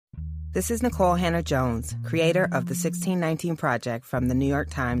This is Nicole Hannah-Jones, creator of the 1619 Project from the New York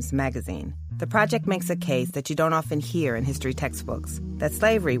Times Magazine. The project makes a case that you don't often hear in history textbooks, that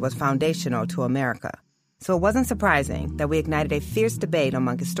slavery was foundational to America. So it wasn't surprising that we ignited a fierce debate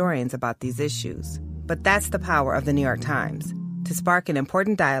among historians about these issues. But that's the power of the New York Times, to spark an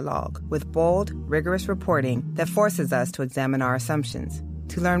important dialogue with bold, rigorous reporting that forces us to examine our assumptions.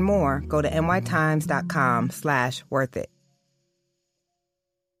 To learn more, go to nytimes.com/worthit.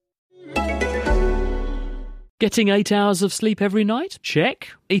 Getting 8 hours of sleep every night? Check.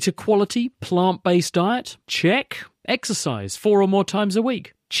 Eat a quality, plant-based diet? Check. Exercise 4 or more times a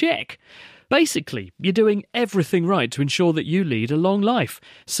week? Check. Basically, you're doing everything right to ensure that you lead a long life.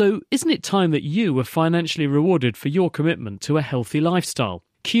 So isn't it time that you were financially rewarded for your commitment to a healthy lifestyle?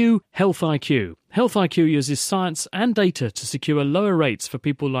 Q Health IQ. Health IQ uses science and data to secure lower rates for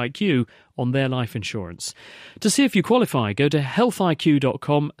people like you on their life insurance. To see if you qualify, go to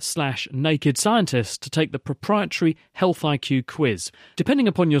healthiq.com/naked scientist to take the proprietary Health IQ quiz. Depending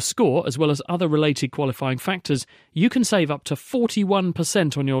upon your score, as well as other related qualifying factors, you can save up to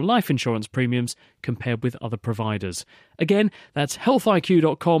 41% on your life insurance premiums compared with other providers. Again, that's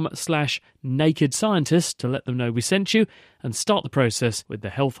healthiq.com/naked scientist to let them know we sent you and start the process with the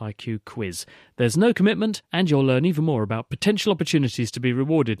Health IQ quiz. There's no commitment, and you'll learn even more about potential opportunities to be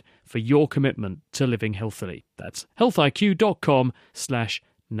rewarded for your commitment to living healthily. That's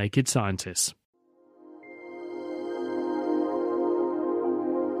healthiq.com/naked scientists.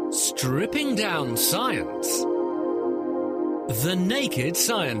 Stripping down science. The Naked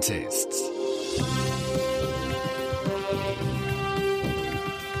Scientists.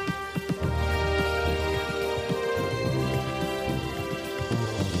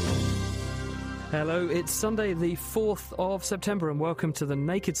 Hello, it's Sunday the 4th of September and welcome to The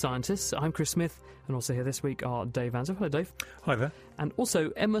Naked Scientists. I'm Chris Smith, and also here this week are Dave Ansell. Hello, Dave. Hi there. And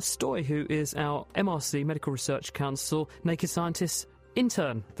also Emma Stoy, who is our MRC, Medical Research Council, Naked Scientists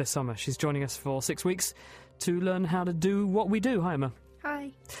intern this summer. She's joining us for 6 weeks to learn how to do what we do. Hi, Emma.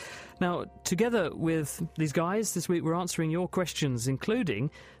 Hi. Now, together with these guys, this week we're answering your questions,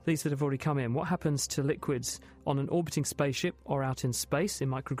 including these that have already come in. What happens to liquids on an orbiting spaceship or out in space in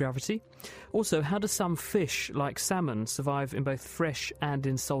microgravity? Also, how do some fish, like salmon, survive in both fresh and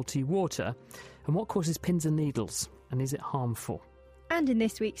in salty water? And what causes pins and needles? And is it harmful? And in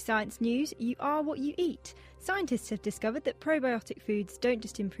this week's Science News, you are what you eat. Scientists have discovered that probiotic foods don't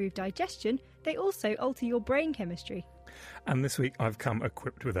just improve digestion, they also alter your brain chemistry. And this week I've come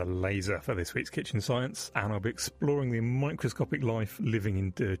equipped with a laser for this week's Kitchen Science, and I'll be exploring the microscopic life living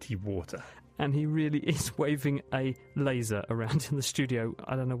in dirty water. And he really is waving a laser around in the studio.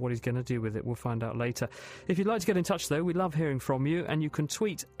 I don't know what he's going to do with it. We'll find out later. If you'd like to get in touch, though, we love hearing from you, and you can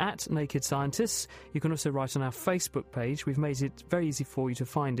tweet at Naked Scientists. You can also write on our Facebook page. We've made it very easy for you to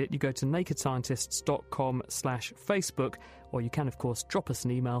find it. You go to nakedscientists.com/Facebook, or you can, of course, drop us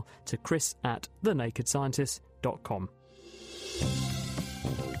an email to chris@thenakedscientists.com.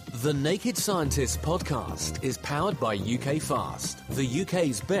 The Naked Scientists podcast is powered by UK Fast, the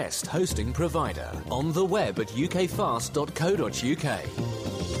UK's best hosting provider. On the web at ukfast.co.uk.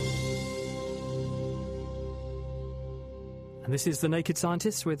 And this is The Naked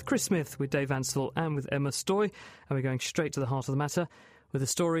Scientists with Chris Smith, with Dave Ansell and with Emma Stoy. And we're going straight to the heart of the matter with a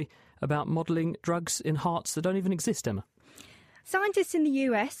story about modelling drugs in hearts that don't even exist, Emma. Scientists in the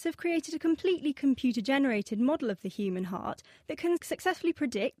US have created a completely computer-generated model of the human heart that can successfully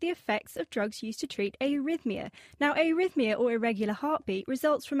predict the effects of drugs used to treat arrhythmia. Now, arrhythmia, or irregular heartbeat,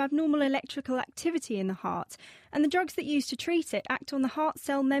 results from abnormal electrical activity in the heart, and the drugs that used to treat it act on the heart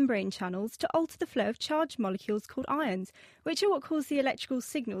cell membrane channels to alter the flow of charged molecules called ions, which are what cause the electrical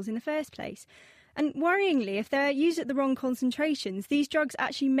signals in the first place. And worryingly, if they're used at the wrong concentrations, these drugs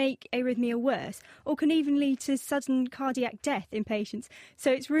actually make arrhythmia worse, or can even lead to sudden cardiac death in patients.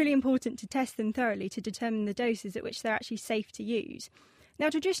 So it's really important to test them thoroughly to determine the doses at which they're actually safe to use. Now,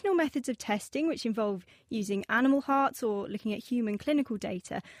 traditional methods of testing, which involve using animal hearts or looking at human clinical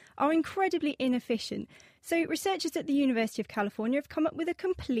data, are incredibly inefficient. So researchers at the University of California have come up with a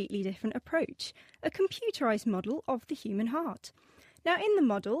completely different approach, a computerised model of the human heart. Now, in the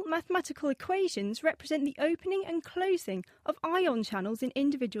model, mathematical equations represent the opening and closing of ion channels in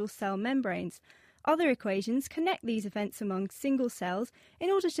individual cell membranes. Other equations connect these events among single cells in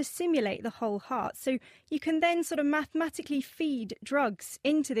order to simulate the whole heart. So you can then sort of mathematically feed drugs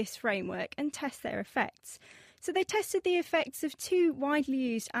into this framework and test their effects. So they tested the effects of two widely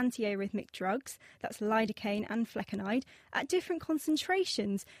used antiarrhythmic drugs, that's lidocaine and flecainide, at different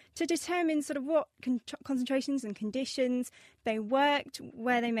concentrations to determine sort of what concentrations and conditions they worked,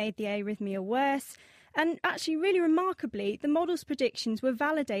 where they made the arrhythmia worse. And actually, really remarkably, the model's predictions were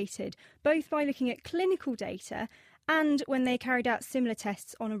validated both by looking at clinical data and when they carried out similar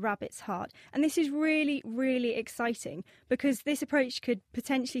tests on a rabbit's heart. And this is really, really exciting because this approach could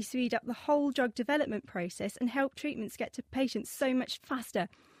potentially speed up the whole drug development process and help treatments get to patients so much faster.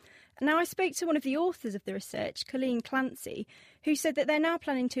 Now, I spoke to one of the authors of the research, Colleen Clancy, who said that they're now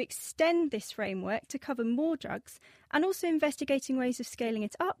planning to extend this framework to cover more drugs and also investigating ways of scaling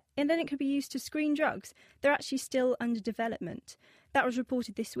it up, and then it could be used to screen drugs. They're actually still under development. That was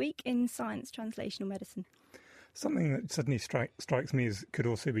reported this week in Science Translational Medicine. Something that suddenly strikes me as could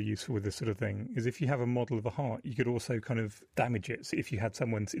also be useful with this sort of thing is if you have a model of a heart, you could also kind of damage it. So if you had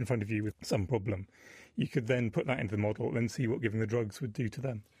someone in front of you with some problem, you could then put that into the model and see what giving the drugs would do to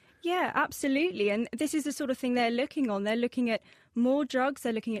them. Yeah, absolutely. And this is the sort of thing they're looking on. They're looking at more drugs.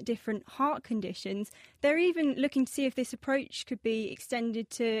 They're looking at different heart conditions. They're even looking to see if this approach could be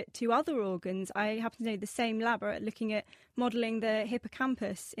extended to other organs. I happen to know the same lab are looking at modelling the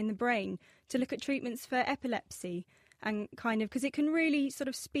hippocampus in the brain to look at treatments for epilepsy and kind of because it can really sort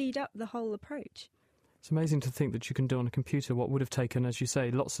of speed up the whole approach. It's amazing to think that you can do on a computer what would have taken, as you say,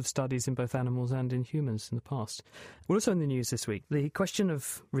 lots of studies in both animals and in humans in the past. Well, also in the news this week, the question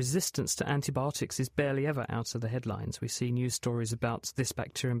of resistance to antibiotics is barely ever out of the headlines. We see news stories about this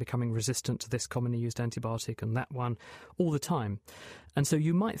bacterium becoming resistant to this commonly used antibiotic and that one all the time. And so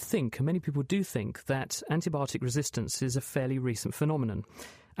you might think, and many people do think, that antibiotic resistance is a fairly recent phenomenon.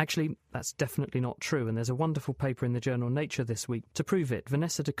 Actually, that's definitely not true, and there's a wonderful paper in the journal Nature this week to prove it.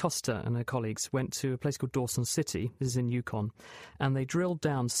 Vanessa da Costa and her colleagues went to a place called Dawson City, this is in Yukon, and they drilled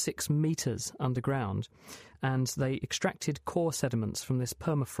down 6 metres underground, and they extracted core sediments from this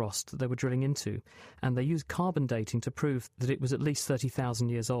permafrost that they were drilling into, and they used carbon dating to prove that it was at least 30,000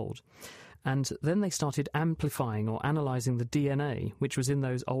 years old. And then they started amplifying or analysing the DNA, which was in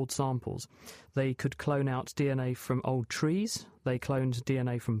those old samples. They could clone out DNA from old trees, they cloned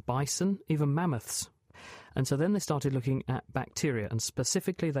DNA from bison, even mammoths. And so then they started looking at bacteria, and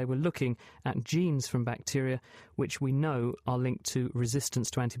specifically they were looking at genes from bacteria which we know are linked to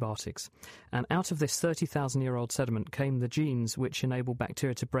resistance to antibiotics. And out of this 30,000-year-old sediment came the genes which enable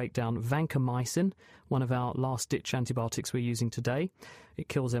bacteria to break down vancomycin, one of our last-ditch antibiotics we're using today. It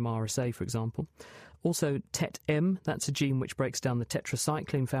kills MRSA, for example. Also, TET-M, that's a gene which breaks down the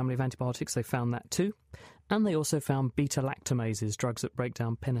tetracycline family of antibiotics. They found that too. And they also found beta-lactamases, drugs that break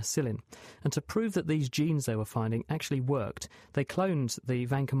down penicillin. And to prove that these genes they were finding actually worked, they cloned the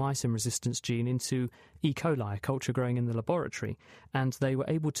vancomycin resistance gene into E. coli, a culture growing in the laboratory, and they were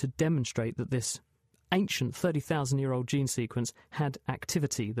able to demonstrate that this ancient 30,000-year-old gene sequence had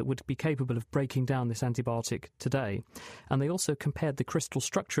activity that would be capable of breaking down this antibiotic today. And they also compared the crystal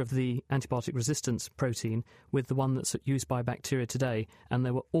structure of the antibiotic resistance protein with the one that's used by bacteria today, and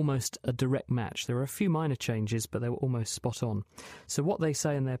they were almost a direct match. There were a few minor changes, but they were almost spot on. So what they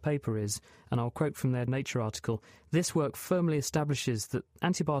say in their paper is, and I'll quote from their Nature article, this work firmly establishes that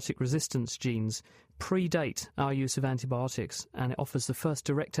antibiotic resistance genes predate our use of antibiotics, and it offers the first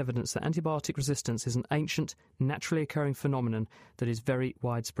direct evidence that antibiotic resistance is an ancient, naturally occurring phenomenon that is very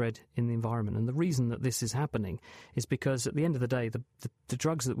widespread in the environment. And the reason that this is happening is because at the end of the day, the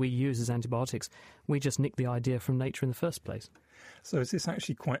drugs that we use as antibiotics, we just nicked the idea from nature in the first place. So is this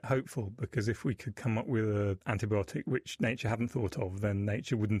actually quite hopeful? Because if we could come up with an antibiotic which nature hadn't thought of, then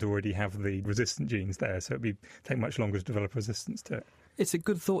nature wouldn't already have the resistant genes there, so it'd take much longer to develop resistance to it. It's a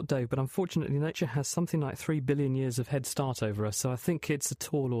good thought, Dave, but unfortunately nature has something like 3 billion years of head start over us, so I think it's a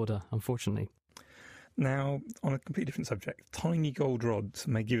tall order, unfortunately. Now, on a completely different subject, tiny gold rods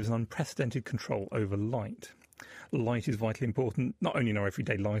may give us an unprecedented control over light. Light is vitally important, not only in our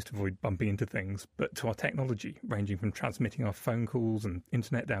everyday lives to avoid bumping into things, but to our technology, ranging from transmitting our phone calls and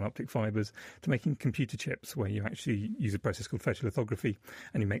internet down optic fibres to making computer chips where you actually use a process called photolithography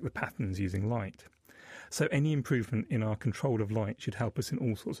and you make the patterns using light. So any improvement in our control of light should help us in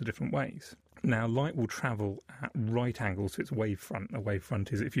all sorts of different ways. Now, light will travel at right angles to its wavefront. A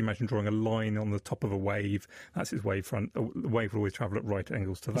wavefront is, if you imagine drawing a line on the top of a wave, that's its wavefront. The wave will always travel at right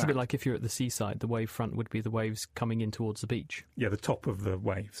angles to that. It's a bit like if you're at the seaside, the wavefront would be the waves coming in towards the beach. Yeah, the top of the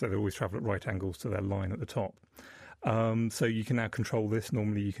wave, so they always travel at right angles to their line at the top. So you can now control this.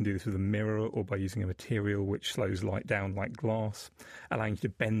 Normally you can do this with a mirror or by using a material which slows light down like glass, allowing you to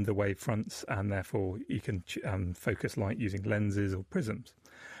bend the wavefronts, and therefore you can focus light using lenses or prisms.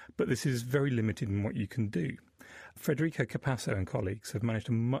 But this is very limited in what you can do. Federico Capasso and colleagues have managed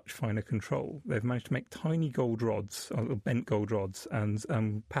a much finer control. They've managed to make tiny gold rods, or bent gold rods, and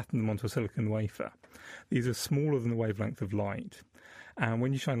pattern them onto a silicon wafer. These are smaller than the wavelength of light. And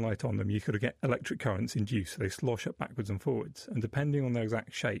when you shine light on them, you could get electric currents induced, so they slosh up backwards and forwards. And depending on their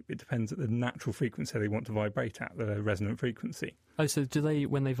exact shape, it depends on the natural frequency they want to vibrate at, the resonant frequency. Oh, so do they,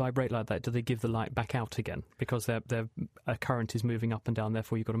 when they vibrate like that, do they give the light back out again? Because a current is moving up and down,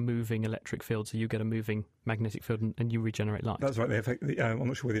 therefore you've got a moving electric field, so you get a moving magnetic field and you regenerate light. That's right. I'm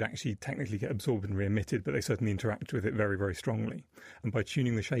not sure whether they actually technically get absorbed and re-emitted, but they certainly interact with it very, very strongly. And by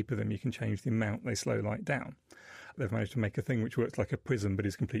tuning the shape of them, you can change the amount they slow light down. They've managed to make a thing which works like a prism but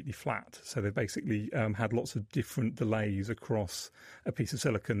is completely flat. So they've basically had lots of different delays across a piece of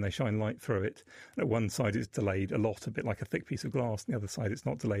silicon. They shine light through it. And at one side it's delayed a lot, a bit like a thick piece of glass. On the other side it's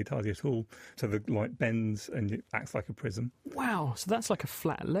not delayed hardly at all. So the light bends and it acts like a prism. Wow, so that's like a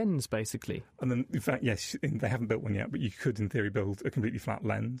flat lens, basically. And then, in fact, yes, they haven't built one yet, but you could, in theory, build a completely flat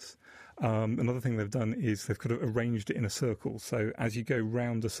lens. Another thing they've done is they've kind of arranged it in a circle. So as you go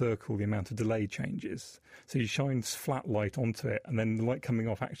round a circle, the amount of delay changes. So you shine flat light onto it, and then the light coming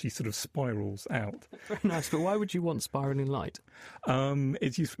off actually sort of spirals out. Very nice, but why would you want spiralling light?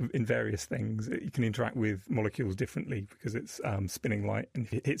 It's used in various things. You can interact with molecules differently because it's spinning light, and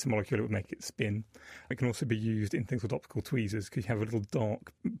if it hits a molecule, it would make it spin. It can also be used in things called optical tweezers because you have a little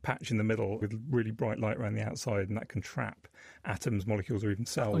dark patch in the middle with really bright light around the outside, and that can trap atoms, molecules, or even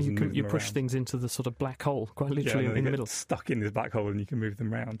cells. You push things into the sort of black hole, quite literally in the middle. Stuck in this black hole, and you can move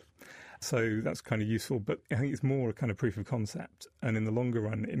them around. So that's kind of useful, but I think it's more a kind of proof of concept. And in the longer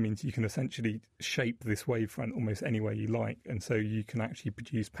run, it means you can essentially shape this wavefront almost any way you like. And so you can actually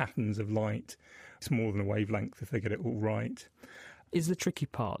produce patterns of light smaller than a wavelength if they get it all right. Is the tricky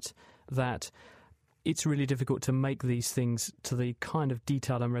part that it's really difficult to make these things to the kind of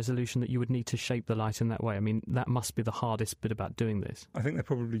detail and resolution that you would need to shape the light in that way? I mean, that must be the hardest bit about doing this. I think they're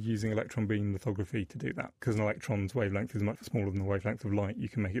probably using electron beam lithography to do that, because an electron's wavelength is much smaller than the wavelength of light. You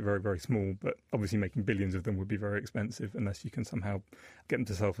can make it very, very small, but obviously making billions of them would be very expensive unless you can somehow get them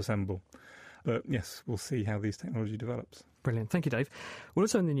to self-assemble. But yes, we'll see how these technology develops. Brilliant. Thank you, Dave. Well,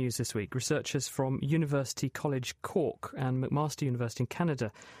 also in the news this week, researchers from University College Cork and McMaster University in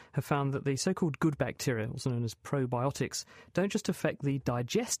Canada have found that the so-called good bacteria, also known as probiotics, don't just affect the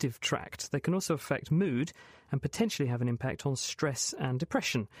digestive tract, they can also affect mood and potentially have an impact on stress and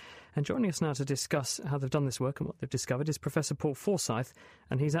depression. And joining us now to discuss how they've done this work and what they've discovered is Professor Paul Forsyth,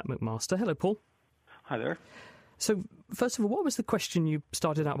 and he's at McMaster. Hello, Paul. Hi there. So, first of all, what was the question you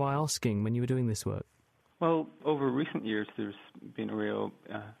started out by asking when you were doing this work? Well, over recent years, there's been a real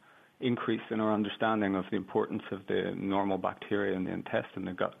increase in our understanding of the importance of the normal bacteria in the intestine,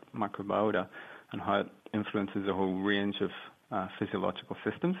 the gut microbiota, and how it influences a whole range of physiological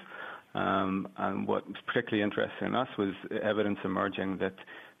systems. And what was particularly interesting in us was evidence emerging that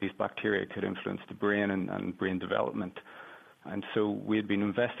these bacteria could influence the brain and brain development. And so we had been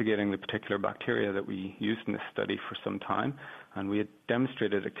investigating the particular bacteria that we used in this study for some time, and we had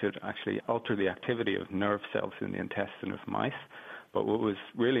demonstrated it could actually alter the activity of nerve cells in the intestine of mice. But what was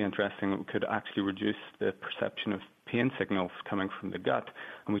really interesting, it could actually reduce the perception of pain signals coming from the gut.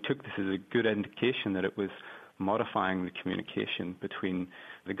 And we took this as a good indication that it was modifying the communication between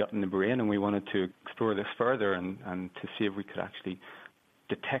the gut and the brain, and we wanted to explore this further and to see if we could actually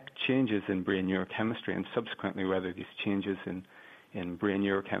detect changes in brain neurochemistry and subsequently whether these changes in brain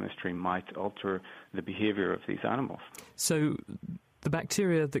neurochemistry might alter the behavior of these animals. So the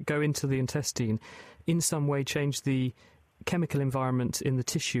bacteria that go into the intestine in some way change the chemical environment in the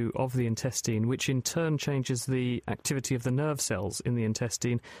tissue of the intestine, which in turn changes the activity of the nerve cells in the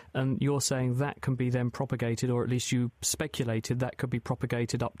intestine, and you're saying that can be then propagated, or at least you speculated that could be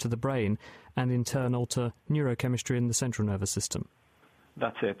propagated up to the brain and in turn alter neurochemistry in the central nervous system.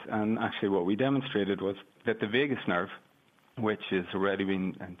 That's it. And actually what we demonstrated was that the vagus nerve, which has already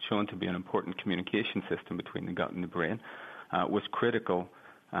been shown to be an important communication system between the gut and the brain, was critical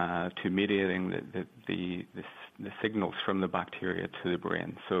to mediating the signals from the bacteria to the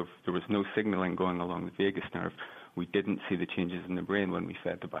brain. So if there was no signaling going along the vagus nerve, we didn't see the changes in the brain when we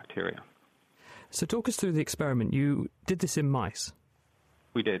fed the bacteria. So talk us through the experiment. You did this in mice?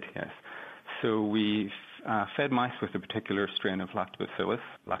 We did, yes. So we fed mice with a particular strain of Lactobacillus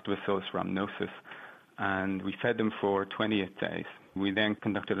rhamnosus, and we fed them for 28 days. We then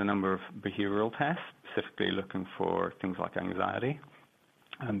conducted a number of behavioral tests, specifically looking for things like anxiety,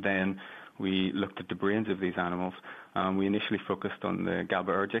 and then we looked at the brains of these animals. We initially focused on the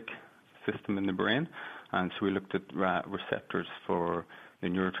GABAergic system in the brain, and so we looked at receptors for the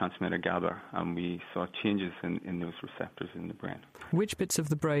neurotransmitter GABA, and we saw changes in those receptors in the brain. Which bits of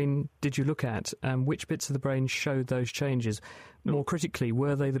the brain did you look at, and which bits of the brain showed those changes? More critically,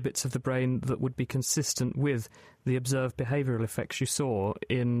 were they the bits of the brain that would be consistent with the observed behavioural effects you saw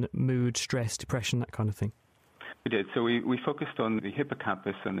in mood, stress, depression, that kind of thing? We did. So we focused on the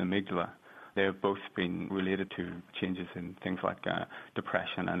hippocampus and the amygdala. They have both been related to changes in things like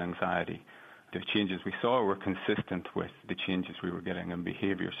depression and anxiety. The changes we saw were consistent with the changes we were getting in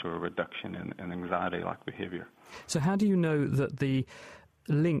behaviour, so a reduction in anxiety-like behaviour. So how do you know that the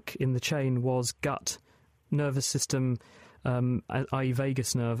link in the chain was gut, nervous system, i.e.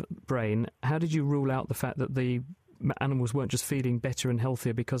 vagus nerve, brain? How did you rule out the fact that the animals weren't just feeling better and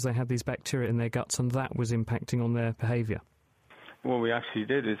healthier because they had these bacteria in their guts and that was impacting on their behaviour? What we actually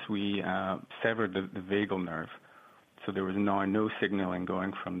did is we severed the vagal nerve. So there was now no signalling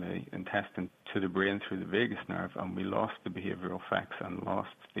going from the intestine to the brain through the vagus nerve, and we lost the behavioural effects and lost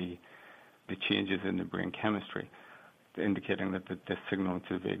the changes in the brain chemistry, indicating that the signal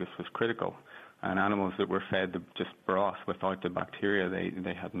to the vagus was critical. And animals that were fed just broth without the bacteria,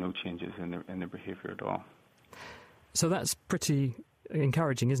 they had no changes in their behaviour at all. So that's pretty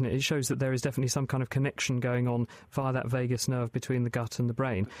encouraging, isn't it? It shows that there is definitely some kind of connection going on via that vagus nerve between the gut and the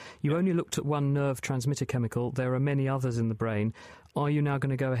brain. You only looked at one nerve transmitter chemical. There are many others in the brain. Are you now going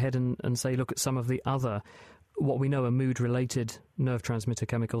to go ahead and say, look at some of the other, what we know are mood-related nerve transmitter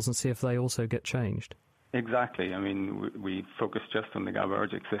chemicals and see if they also get changed? Exactly. I mean, we focused just on the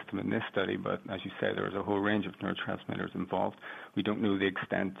GABAergic system in this study, but as you say, there was a whole range of neurotransmitters involved. We don't know the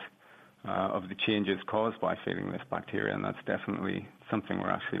extent of the changes caused by feeding this bacteria, and that's definitely something we're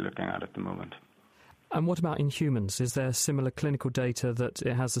actually looking at the moment. And what about in humans? Is there similar clinical data that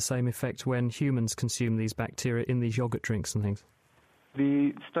it has the same effect when humans consume these bacteria in these yogurt drinks and things?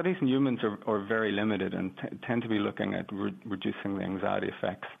 The studies in humans are very limited and tend to be looking at reducing the anxiety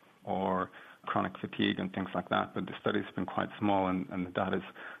effects or chronic fatigue and things like that, but the studies have been quite small and the data is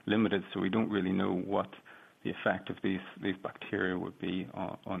limited, so we don't really know what the effect of these bacteria would be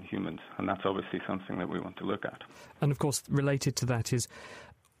on humans, and that's obviously something that we want to look at. And of course, related to that is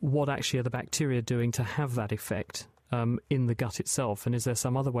what actually are the bacteria doing to have that effect in the gut itself, and is there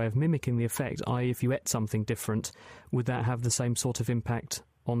some other way of mimicking the effect, i.e. if you ate something different, would that have the same sort of impact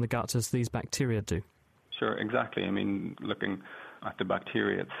on the gut as these bacteria do? Sure, exactly. I mean, looking at the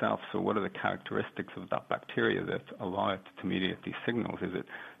bacteria itself, so what are the characteristics of that bacteria that allow it to mediate these signals? Is it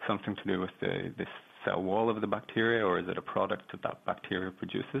something to do with this cell wall of the bacteria, or is it a product that bacteria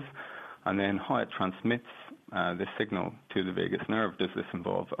produces? And then how it transmits the signal to the vagus nerve. Does this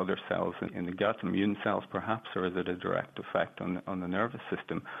involve other cells in the gut, immune cells perhaps, or is it a direct effect on the nervous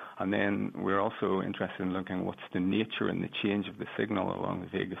system? And then we're also interested in looking at what's the nature and the change of the signal along the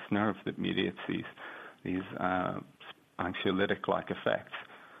vagus nerve that mediates these anxiolytic-like effects.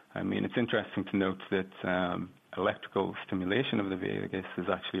 I mean, it's interesting to note that electrical stimulation of the vagus is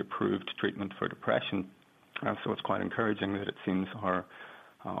actually approved treatment for depression. So it's quite encouraging that it seems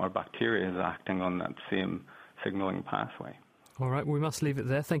our bacteria is acting on that same signalling pathway. All right, well, we must leave it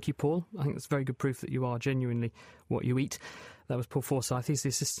there. Thank you, Paul. I think that's very good proof that you are genuinely what you eat. That was Paul Forsyth. He's the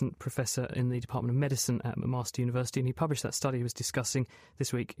Assistant Professor in the Department of Medicine at McMaster University, and he published that study he was discussing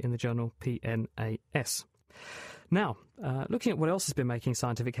this week in the journal PNAS. Now, looking at what else has been making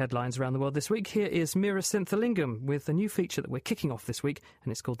scientific headlines around the world this week, here is Meera Senthilingam with a new feature that we're kicking off this week,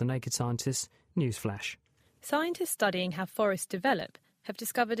 and it's called The Naked Scientist Newsflash. Scientists studying how forests develop have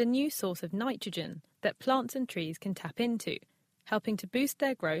discovered a new source of nitrogen that plants and trees can tap into, helping to boost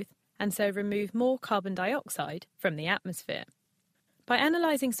their growth and so remove more carbon dioxide from the atmosphere. By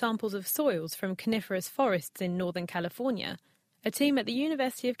analysing samples of soils from coniferous forests in Northern California, a team at the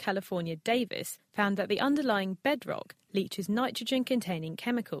University of California, Davis found that the underlying bedrock leaches nitrogen-containing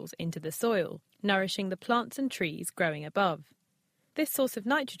chemicals into the soil, nourishing the plants and trees growing above. This source of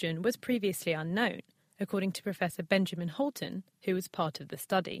nitrogen was previously unknown, according to Professor Benjamin Holton, who was part of the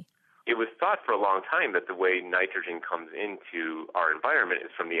study. It was thought for a long time that the way nitrogen comes into our environment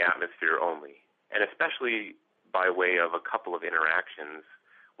is from the atmosphere only, and especially by way of a couple of interactions,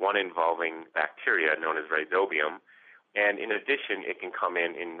 one involving bacteria known as rhizobium, and in addition, it can come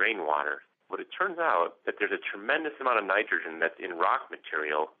in rainwater. But it turns out that there's a tremendous amount of nitrogen that's in rock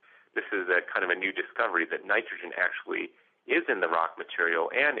material. This is a kind of a new discovery that nitrogen actually is in the rock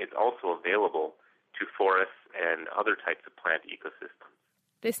material, and it's also available to forests and other types of plant ecosystems.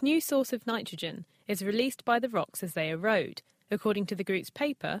 This new source of nitrogen is released by the rocks as they erode, according to the group's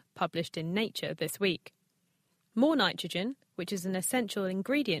paper published in Nature this week. More nitrogen, which is an essential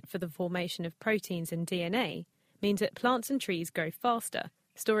ingredient for the formation of proteins and DNA, means that plants and trees grow faster,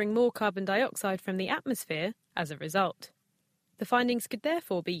 storing more carbon dioxide from the atmosphere as a result. The findings could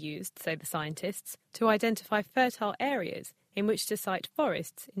therefore be used, say the scientists, to identify fertile areas in which to site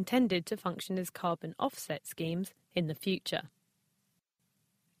forests intended to function as carbon offset schemes in the future.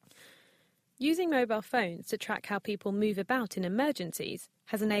 Using mobile phones to track how people move about in emergencies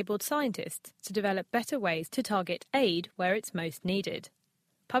has enabled scientists to develop better ways to target aid where it's most needed.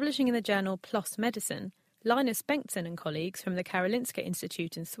 Publishing in the journal PLOS Medicine, Linus Bengtsson and colleagues from the Karolinska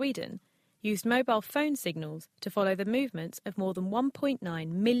Institute in Sweden used mobile phone signals to follow the movements of more than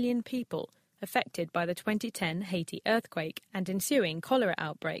 1.9 million people affected by the 2010 Haiti earthquake and ensuing cholera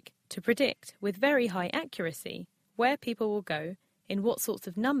outbreak to predict, with very high accuracy, where people will go, in what sorts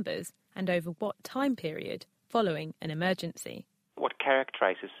of numbers, and over what time period following an emergency. What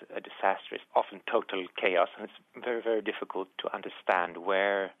characterizes a disaster is often total chaos, and it's very, very difficult to understand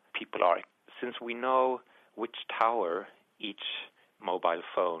where people are. Since we know which tower each mobile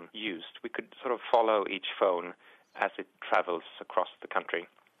phone used, we could sort of follow each phone as it travels across the country.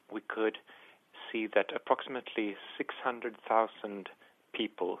 We could see that approximately 600,000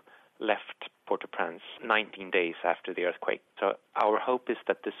 people left Port-au-Prince 19 days after the earthquake. So our hope is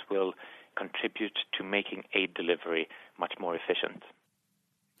that this will contribute to making aid delivery much more efficient.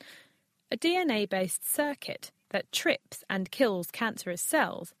 A DNA-based circuit that trips and kills cancerous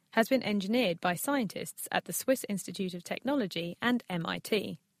cells has been engineered by scientists at the Swiss Institute of Technology and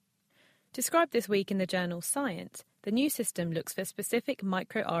MIT. Described this week in the journal Science, the new system looks for specific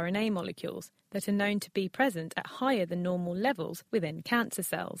microRNA molecules that are known to be present at higher than normal levels within cancer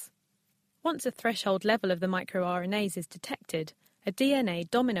cells. Once a threshold level of the microRNAs is detected, a DNA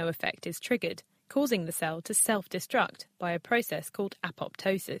domino effect is triggered, causing the cell to self-destruct by a process called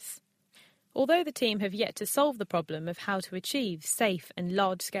apoptosis. Although the team have yet to solve the problem of how to achieve safe and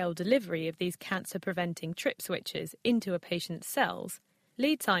large-scale delivery of these cancer-preventing trip switches into a patient's cells,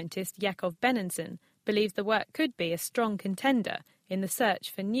 lead scientist Jakob Benenson believes the work could be a strong contender in the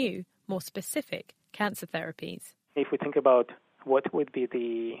search for new, more specific cancer therapies. If we think about what would be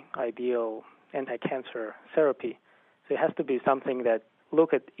the ideal anti-cancer therapy, so it has to be something that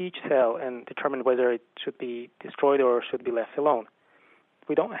look at each cell and determine whether it should be destroyed or should be left alone.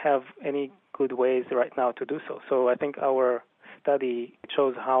 We don't have any good ways right now to do so. So I think our study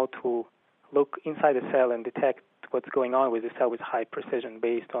shows how to look inside the cell and detect what's going on with the cell with high precision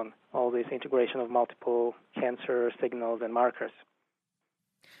based on all this integration of multiple cancer signals and markers.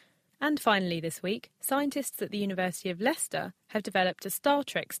 And finally this week, scientists at the University of Leicester have developed a Star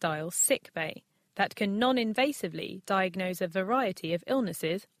Trek-style sick bay that can non-invasively diagnose a variety of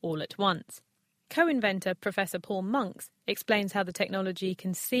illnesses all at once. Co-inventor Professor Paul Monks explains how the technology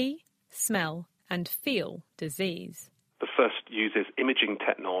can see, smell and feel disease. The first uses imaging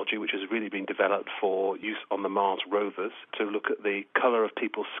technology, which has really been developed for use on the Mars rovers, to look at the colour of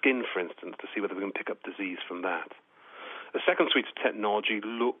people's skin, for instance, to see whether we can pick up disease from that. The second suite of technology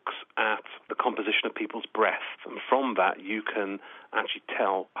looks at the composition of people's breath, and from that you can actually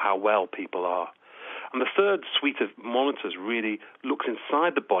tell how well people are. And the third suite of monitors really looks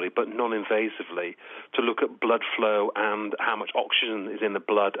inside the body, but non-invasively, to look at blood flow and how much oxygen is in the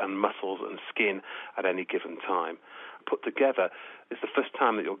blood and muscles and skin at any given time. Put together, it's the first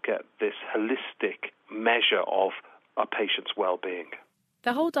time that you'll get this holistic measure of a patient's well-being.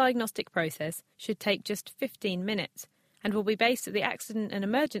 The whole diagnostic process should take just 15 minutes and will be based at the Accident and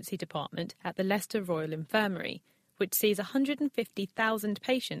Emergency Department at the Leicester Royal Infirmary, which sees 150,000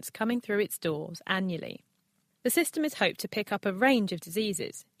 patients coming through its doors annually. The system is hoped to pick up a range of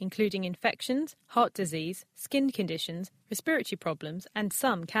diseases, including infections, heart disease, skin conditions, respiratory problems, and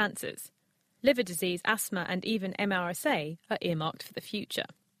some cancers. Liver disease, asthma, and even MRSA are earmarked for the future.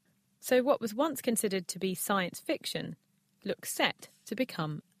 So what was once considered to be science fiction looks set to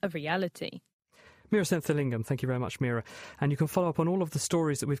become a reality. Meera Senthilingam, thank you very much, Meera. And you can follow up on all of the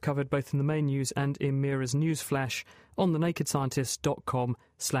stories that we've covered both in the main news and in Meera's news flash on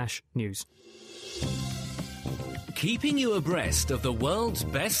thenakedscientist.com/news. Keeping you abreast of the world's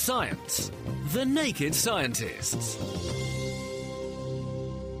best science, The Naked Scientists.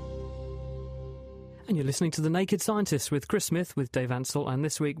 And you're listening to The Naked Scientists with Chris Smith, with Dave Ansell, and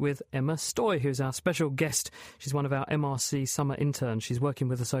this week with Emma Stoy, who's our special guest. She's one of our MRC summer interns. She's working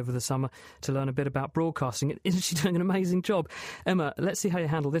with us over the summer to learn a bit about broadcasting. Isn't she doing an amazing job? Emma, let's see how you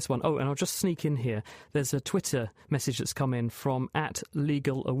handle this one. Oh, and I'll just sneak in here. There's a Twitter message that's come in from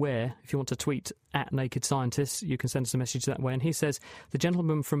 @LegalAware. If you want to tweet @NakedScientists, you can send us a message that way. And he says, the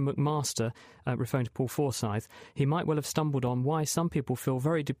gentleman from McMaster, referring to Paul Forsyth, he might well have stumbled on why some people feel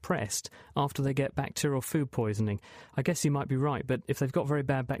very depressed after they get bacterial food poisoning. I guess he might be right, but if they've got very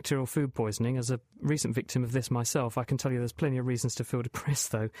bad bacterial food poisoning, as a recent victim of this myself, I can tell you there's plenty of reasons to feel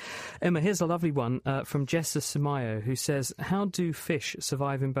depressed, though. Emma, here's a lovely one from Jessa Simayo, who says, how do fish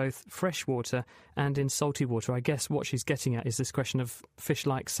survive in both fresh water and in salty water? I guess what she's getting at is this question of fish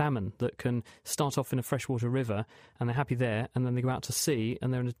like salmon that can start off in a freshwater river and they're happy there, and then they go out to sea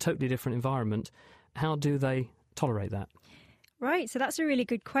and they're in a totally different environment. How do they tolerate that? Right, so that's a really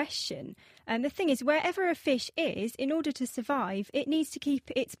good question. And the thing is, wherever a fish is, in order to survive, it needs to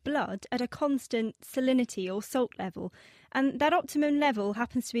keep its blood at a constant salinity or salt level. And that optimum level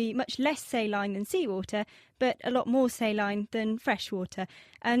happens to be much less saline than seawater, but a lot more saline than freshwater.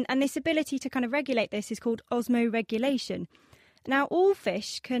 And this ability to kind of regulate this is called osmoregulation. Now, all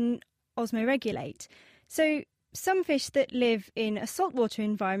fish can osmoregulate. So some fish that live in a saltwater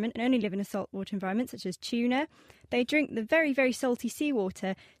environment and only live in a saltwater environment, such as tuna, they drink the very, very salty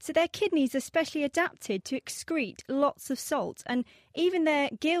seawater, so their kidneys are specially adapted to excrete lots of salt, and even their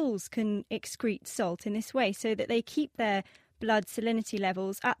gills can excrete salt in this way so that they keep their blood salinity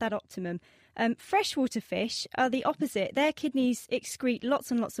levels at that optimum. Freshwater fish are the opposite. Their kidneys excrete lots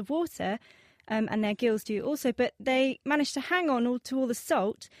and lots of water, and their gills do also, but they manage to hang on to all the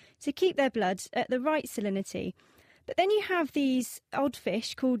salt to keep their blood at the right salinity. But then you have these odd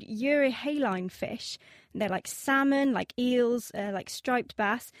fish called euryhaline fish. They're like salmon, like eels, like striped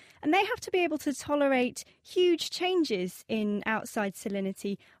bass, and they have to be able to tolerate huge changes in outside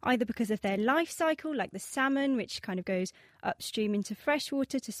salinity, either because of their life cycle, like the salmon, which kind of goes upstream into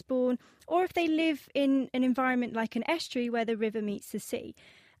freshwater to spawn, or if they live in an environment like an estuary where the river meets the sea.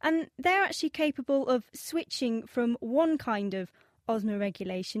 And they're actually capable of switching from one kind of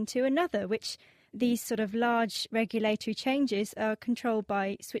osmoregulation to another, which these sort of large regulatory changes are controlled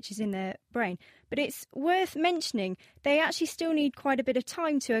by switches in their brain. But it's worth mentioning they actually still need quite a bit of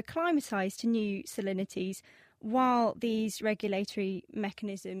time to acclimatise to new salinities while these regulatory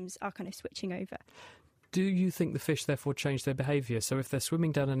mechanisms are kind of switching over. Do you think the fish therefore change their behaviour? So if they're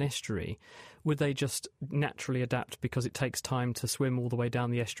swimming down an estuary, would they just naturally adapt because it takes time to swim all the way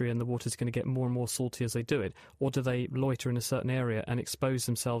down the estuary and the water's going to get more and more salty as they do it? Or do they loiter in a certain area and expose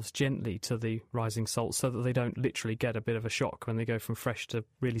themselves gently to the rising salt so that they don't literally get a bit of a shock when they go from fresh to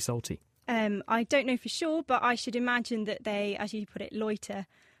really salty? I don't know for sure, but I should imagine that they, as you put it, loiter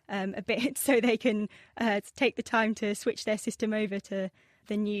a bit so they can take the time to switch their system over to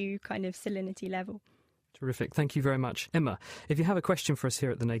the new kind of salinity level. Terrific. Thank you very much. Emma, if you have a question for us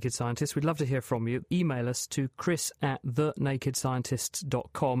here at The Naked Scientist, we'd love to hear from you. Email us to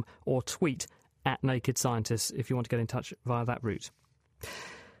chris@thenakedscientists.com or tweet @nakedscientists if you want to get in touch via that route.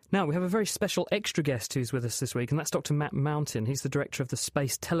 Now, we have a very special extra guest who's with us this week, and that's Dr. Matt Mountain. He's the director of the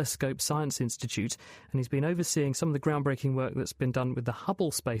Space Telescope Science Institute, and he's been overseeing some of the groundbreaking work that's been done with the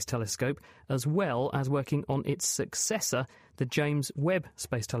Hubble Space Telescope, as well as working on its successor, the James Webb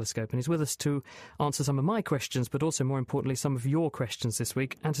Space Telescope. And he's with us to answer some of my questions, but also, more importantly, some of your questions this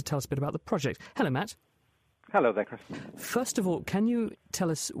week, and to tell us a bit about the project. Hello, Matt. Hello there, Chris. First of all, can you tell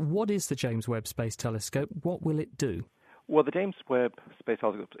us what is the James Webb Space Telescope? What will it do? Well, the James Webb Space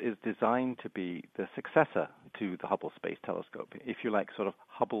Telescope is designed to be the successor to the Hubble Space Telescope, if you like, sort of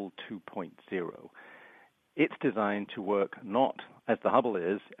Hubble 2.0. It's designed to work not as the Hubble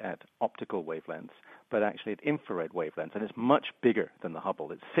is at optical wavelengths, but actually at infrared wavelengths, and it's much bigger than the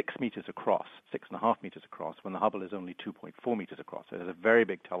Hubble. It's 6 meters across, 6.5 meters across, when the Hubble is only 2.4 meters across. So it's a very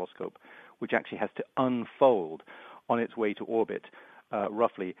big telescope, which actually has to unfold on its way to orbit,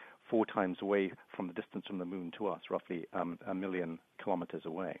 roughly 4 times away from the distance from the moon to us, roughly 1 million kilometers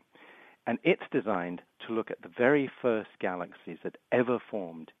away. And it's designed to look at the very first galaxies that ever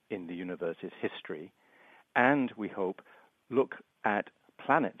formed in the universe's history, and we hope look at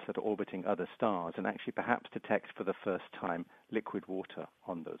planets that are orbiting other stars and actually perhaps detect for the first time liquid water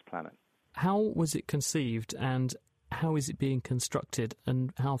on those planets. How was it conceived, and how is it being constructed,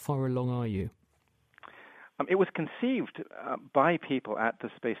 and how far along are you? It was conceived by people at the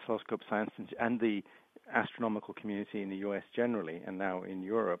Space Telescope Science Institute and the astronomical community in the US generally, and now in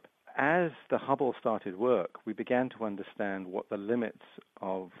Europe. As the Hubble started work, we began to understand what the limits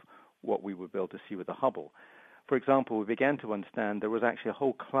of what we would be able to see with the Hubble. For example, we began to understand there was actually a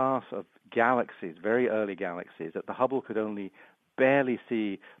whole class of galaxies, very early galaxies, that the Hubble could only barely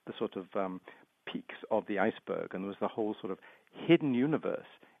see the sort of peaks of the iceberg, and there was the whole sort of hidden universe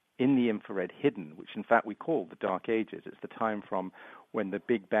in the infrared hidden, which in fact we call the Dark Ages. It's the time from when the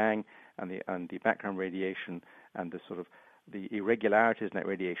Big Bang and the background radiation and the sort of the irregularities in that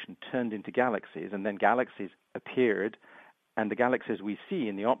radiation turned into galaxies, and then galaxies appeared, and the galaxies we see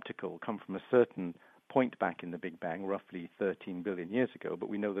in the optical come from a certain point back in the Big Bang, roughly 13 billion years ago, but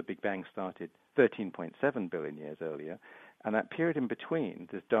we know the Big Bang started 13.7 billion years earlier, and that period in between,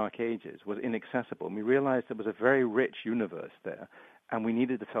 this Dark Ages, was inaccessible, and we realized there was a very rich universe there, and we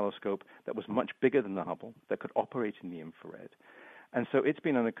needed a telescope that was much bigger than the Hubble, that could operate in the infrared. And so it's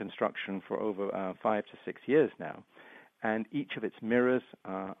been under construction for over 5 to 6 years now. and each of its mirrors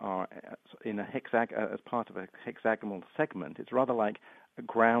are in a as part of a hexagonal segment. It's rather like a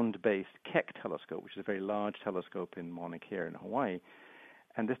ground-based Keck telescope, which is a very large telescope in Mauna Kea in Hawaii.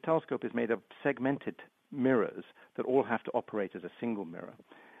 And this telescope is made of segmented mirrors that all have to operate as a single mirror.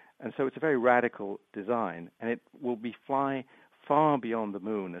 And so it's a very radical design, and it will fly far beyond the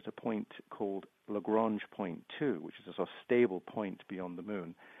moon at a point called Lagrange point 2, which is a sort of stable point beyond the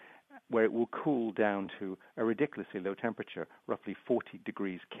moon, where it will cool down to a ridiculously low temperature, roughly 40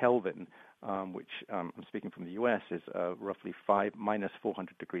 degrees Kelvin, which, I'm speaking from the US, is roughly minus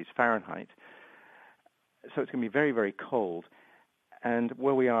 400 degrees Fahrenheit. So it's going to be very, very cold. And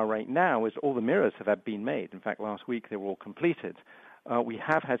where we are right now is all the mirrors have been made. In fact, last week they were all completed. We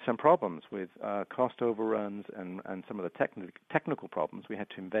have had some problems with cost overruns and some of the technical problems. We had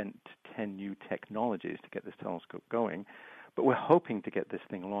to invent 10 new technologies to get this telescope going. But we're hoping to get this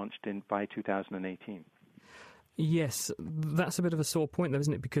thing launched by 2018. Yes, that's a bit of a sore point, though,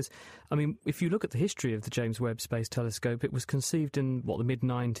 isn't it? Because, I mean, if you look at the history of the James Webb Space Telescope, it was conceived in, the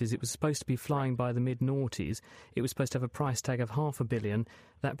mid-90s. It was supposed to be flying by the mid-noughties. It was supposed to have a price tag of $500 million.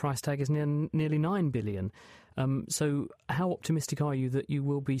 That price tag is nearly $9 billion. So how optimistic are you that you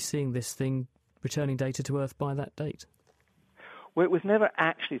will be seeing this thing returning data to Earth by that date? Well, it was never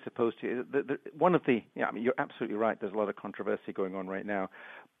actually supposed to. You're absolutely right. There's a lot of controversy going on right now.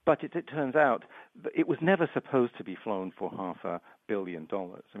 But it turns out that it was never supposed to be flown for $500 million.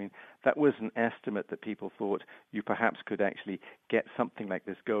 I mean, that was an estimate that people thought you perhaps could actually get something like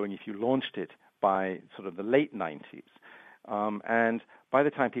this going if you launched it by sort of the late 90s. And by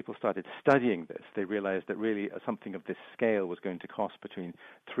the time people started studying this, they realized that really something of this scale was going to cost between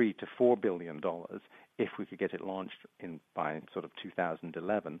 $3 to $4 billion if we could get it launched by sort of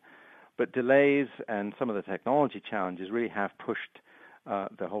 2011. But delays and some of the technology challenges really have pushed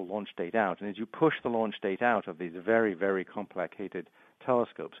the whole launch date out. And as you push the launch date out of these very, very complicated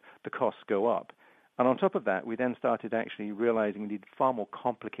telescopes, the costs go up. And on top of that, we then started actually realizing we needed far more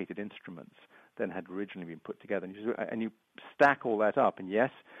complicated instruments than had originally been put together. And you stack all that up, and yes,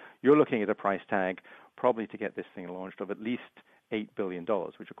 you're looking at a price tag probably to get this thing launched of at least $8 billion,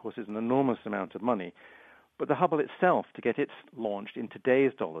 which of course is an enormous amount of money. But the Hubble itself, to get it launched in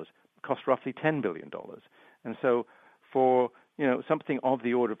today's dollars, cost roughly $10 billion. And so for something of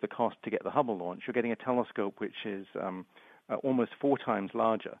the order of the cost to get the Hubble launch, you're getting a telescope which is almost 4 times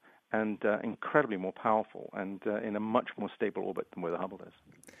larger and incredibly more powerful and in a much more stable orbit than where the Hubble is.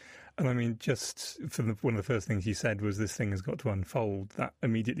 And I mean, just one of the first things you said was this thing has got to unfold. That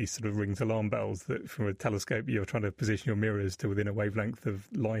immediately sort of rings alarm bells that from a telescope you're trying to position your mirrors to within a wavelength of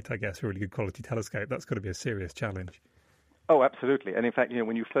light, I guess, a really good quality telescope. That's got to be a serious challenge. Oh, absolutely. And in fact,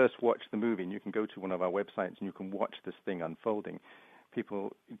 when you first watch the movie, and you can go to one of our websites and you can watch this thing unfolding,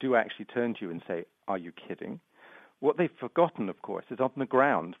 people do actually turn to you and say, "Are you kidding?" What they've forgotten, of course, is on the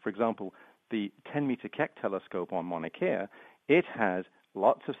ground. For example, the 10-meter Keck telescope on Mauna Kea, it has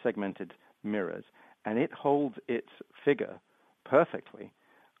lots of segmented mirrors, and it holds its figure perfectly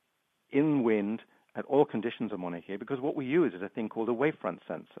in wind at all conditions on Mauna Kea, because what we use is a thing called a wavefront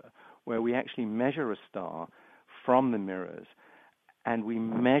sensor, where we actually measure a star from the mirrors, and we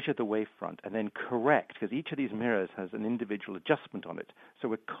measure the wavefront and then correct, because each of these mirrors has an individual adjustment on it. So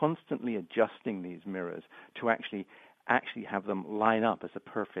we're constantly adjusting these mirrors to actually have them line up as a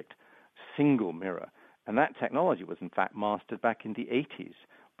perfect single mirror. And that technology was, in fact, mastered back in the 80s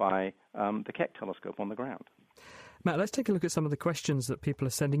by the Keck telescope on the ground. Matt, let's take a look at some of the questions that people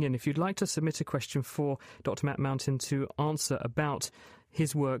are sending in. If you'd like to submit a question for Dr. Matt Mountain to answer about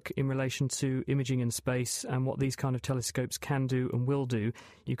his work in relation to imaging in space and what these kind of telescopes can do and will do,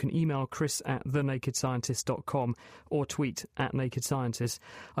 you can email chris@thenakedscientist.com or tweet @nakedscientist.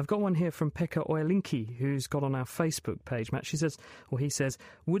 I've got one here from Pekka Oilinki, who's got on our Facebook page. Matt, he says,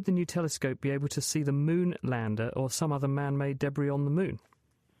 would the new telescope be able to see the moon lander or some other man-made debris on the moon?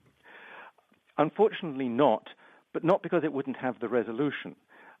 Unfortunately not, but not because it wouldn't have the resolution.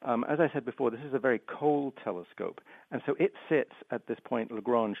 As I said before, this is a very cold telescope, and so it sits at this point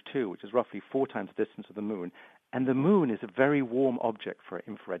Lagrange 2, which is roughly 4 times the distance of the moon, and the moon is a very warm object for an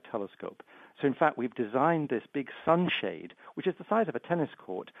infrared telescope. So in fact, we've designed this big sunshade, which is the size of a tennis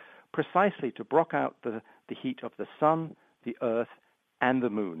court, precisely to block out the heat of the sun, the Earth, and the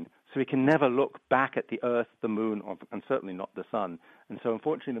moon. So we can never look back at the Earth, the moon, and certainly not the sun. And so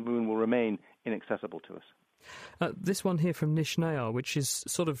unfortunately, the moon will remain inaccessible to us. This one here from Nish Nayar, which is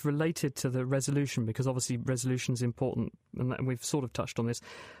sort of related to the resolution, because obviously resolution is important, and we've sort of touched on this.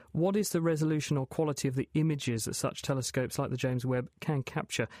 What is the resolution or quality of the images that such telescopes like the James Webb can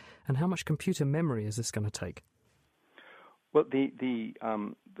capture, and how much computer memory is this going to take? Well, the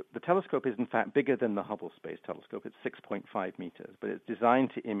telescope is in fact bigger than the Hubble Space Telescope. It's 6.5 meters, but it's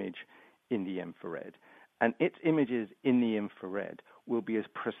designed to image in the infrared. And its images in the infrared will be as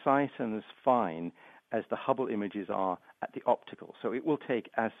precise and as fine as the Hubble images are at the optical. So it will take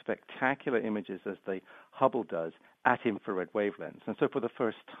as spectacular images as the Hubble does at infrared wavelengths. And so for the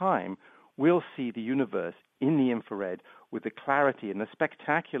first time, we'll see the universe in the infrared with the clarity and the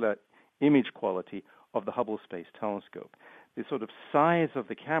spectacular image quality of the Hubble Space Telescope. The sort of size of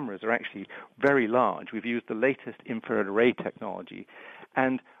the cameras are actually very large. We've used the latest infrared array technology.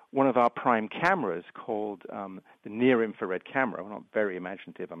 And one of our prime cameras, called the near-infrared camera, not very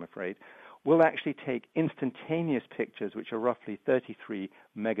imaginative, I'm afraid, will actually take instantaneous pictures which are roughly 33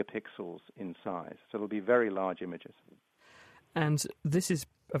 megapixels in size. So it'll be very large images. And this is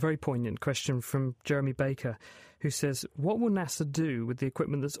a very poignant question from Jeremy Baker, who says, what will NASA do with the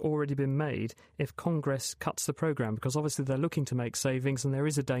equipment that's already been made if Congress cuts the programme? Because obviously they're looking to make savings, and there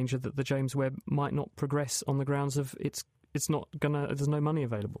is a danger that the James Webb might not progress on the grounds of there's no money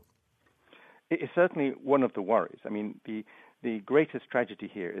available. It is certainly one of the worries. I mean, the greatest tragedy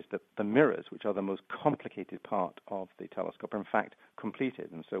here is that the mirrors, which are the most complicated part of the telescope, are in fact completed.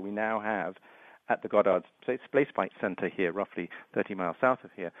 And so we now have, at the Goddard Space Flight Center here, roughly 30 miles south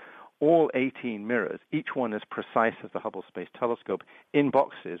of here, all 18 mirrors, each one as precise as the Hubble Space Telescope, in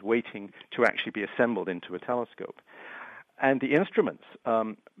boxes waiting to actually be assembled into a telescope. And the instruments,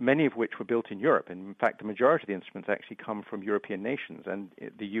 many of which were built in Europe, and in fact the majority of the instruments actually come from European nations, and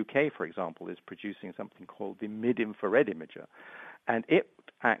the UK, for example, is producing something called the mid-infrared imager, and it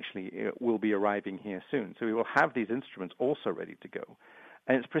actually will be arriving here soon. So we will have these instruments also ready to go.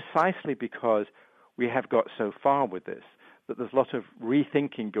 And it's precisely because we have got so far with this that there's a lot of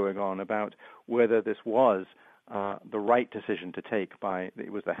rethinking going on about whether this was the right decision to take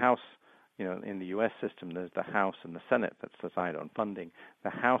it was the House. In the U.S. system, there's the House and the Senate that's decided on funding.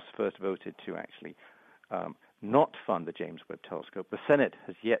 The House first voted to actually not fund the James Webb Telescope. The Senate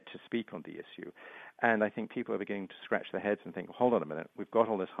has yet to speak on the issue. And I think people are beginning to scratch their heads and think, hold on a minute, we've got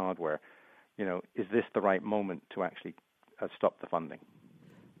all this hardware. Is this the right moment to actually stop the funding?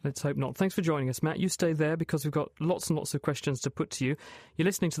 Let's hope not. Thanks for joining us, Matt. You stay there because we've got lots and lots of questions to put to you. You're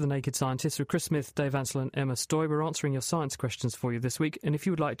listening to The Naked Scientists with Chris Smith, Dave Ansell and Emma Stoy. We're answering your science questions for you this week. And if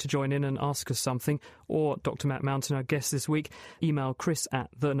you would like to join in and ask us something, or Dr. Matt Mountain, our guest this week, email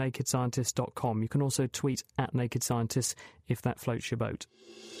chris@thenakedscientist.com. You can also tweet @nakedscientists if that floats your boat.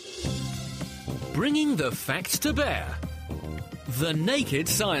 Bringing the facts to bear. The Naked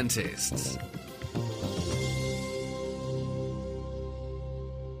Scientists.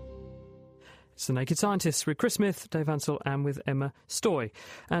 It's The Naked Scientists with Chris Smith, Dave Ansell and with Emma Stoy.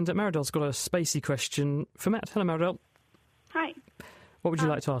 And Maridel's got a spacey question for Matt. Hello, Maridel. Hi. What would you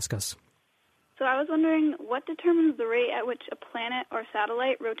like to ask us? So I was wondering, what determines the rate at which a planet or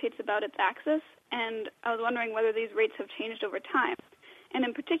satellite rotates about its axis? And I was wondering whether these rates have changed over time. And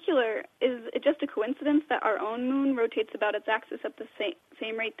in particular, is it just a coincidence that our own moon rotates about its axis at the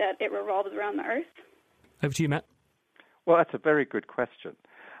same rate that it revolves around the Earth? Over to you, Matt. Well, that's a very good question.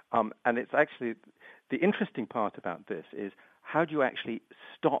 And it's actually, the interesting part about this is, how do you actually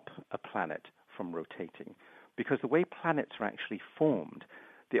stop a planet from rotating? Because the way planets are actually formed,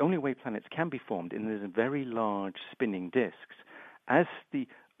 the only way planets can be formed in these very large spinning disks. As the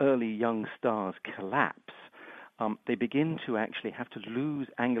early young stars collapse, they begin to actually have to lose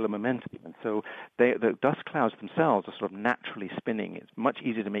angular momentum. And so the dust clouds themselves are sort of naturally spinning. It's much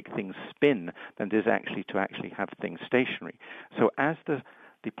easier to make things spin than it is actually to have things stationary. So as the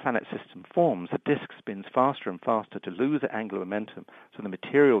planet system forms, the disk spins faster and faster to lose the angular momentum, so the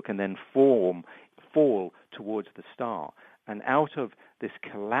material can then fall towards the star. And out of this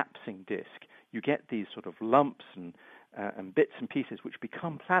collapsing disk, you get these sort of lumps and bits and pieces which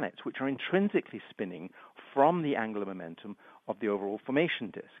become planets, which are intrinsically spinning from the angular momentum of the overall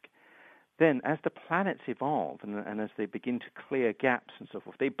formation disk. Then, as the planets evolve and as they begin to clear gaps and so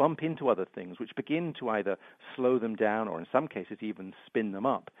forth, they bump into other things which begin to either slow them down or in some cases even spin them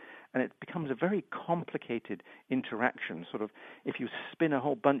up. And it becomes a very complicated interaction. Sort of, if you spin a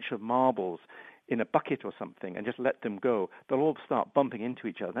whole bunch of marbles in a bucket or something and just let them go, they'll all start bumping into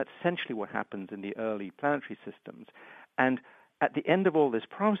each other. That's essentially what happens in the early planetary systems. And at the end of all this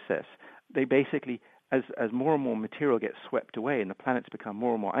process, they basically, as more and more material gets swept away and the planets become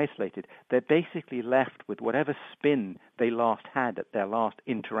more and more isolated, they're basically left with whatever spin they last had at their last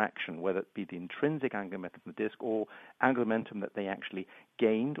interaction, whether it be the intrinsic angular momentum of the disk or angular momentum that they actually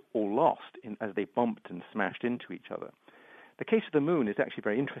gained or lost as they bumped and smashed into each other. The case of the moon is actually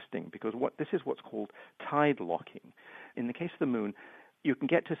very interesting because this is what's called tide locking. In the case of the moon, you can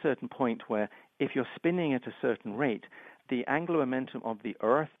get to a certain point where if you're spinning at a certain rate, the angular momentum of the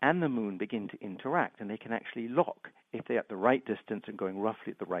Earth and the Moon begin to interact, and they can actually lock if they're at the right distance and going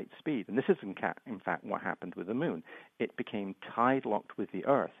roughly at the right speed. And this is, in fact, what happened with the Moon. It became tide-locked with the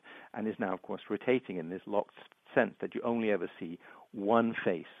Earth and is now, of course, rotating in this locked sense that you only ever see one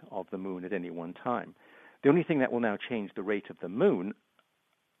face of the Moon at any one time. The only thing that will now change the rate of the Moon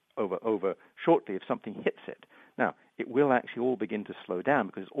over shortly if something hits it. Now, it will actually all begin to slow down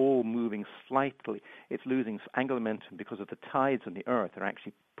because it's all moving slightly. It's losing angular momentum because of the tides on the Earth are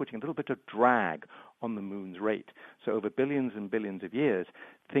actually putting a little bit of drag on the Moon's rate. So over billions and billions of years,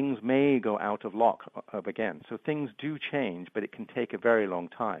 things may go out of lock again. So things do change, but it can take a very long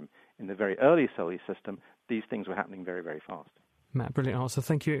time. In the very early solar system, these things were happening very, very fast. Matt, brilliant answer.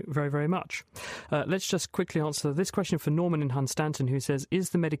 Thank you very, very much. Let's just quickly answer this question for Norman in Hunstanton, who says,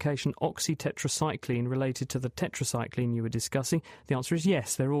 is the medication oxytetracycline related to the tetracycline you were discussing? The answer is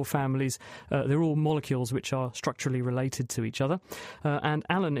yes. They're all families, they're all molecules which are structurally related to each other. And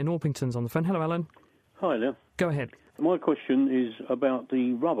Alan in Orpington's on the phone. Hello, Alan. Hi there. Go ahead. My question is about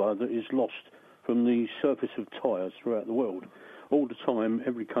the rubber that is lost from the surface of tyres throughout the world. All the time,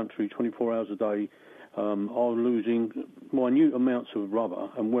 every country, 24 hours a day, are losing minute amounts of rubber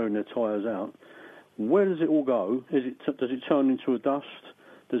and wearing their tyres out. Where does it all go? Does it turn into a dust?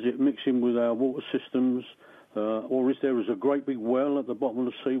 Does it mix in with our water systems? Or is there a great big well at the bottom of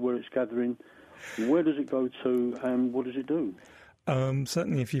the sea where it's gathering? Where does it go to and what does it do?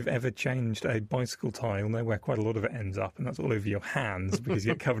 Certainly if you've ever changed a bicycle tyre, you'll know where quite a lot of it ends up, and that's all over your hands because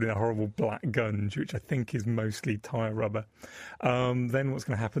you get covered in a horrible black gunge, which I think is mostly tyre rubber. Then what's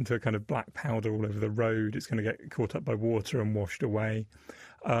going to happen to a kind of black powder all over the road? It's going to get caught up by water and washed away.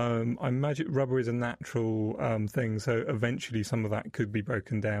 I imagine rubber is a natural thing, so eventually some of that could be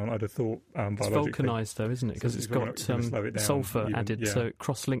broken down. I'd have thought biologically. It's vulcanised though, isn't it? Because it's got sulphur added, so it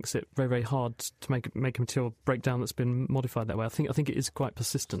cross-links it very, very hard to make a material break down that's been modified that way. I think it is quite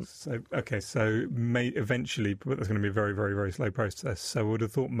persistent. So eventually, but that's going to be a very, very, very slow process. So I would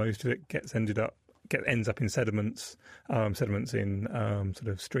have thought most of it ends up in sediments in sort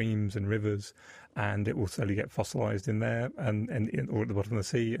of streams and rivers, and it will slowly get fossilised in there or at the bottom of the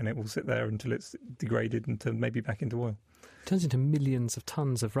sea, and it will sit there until it's degraded and turned maybe back into oil. It turns into millions of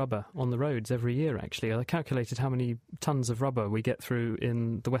tonnes of rubber on the roads every year, actually. I calculated how many tonnes of rubber we get through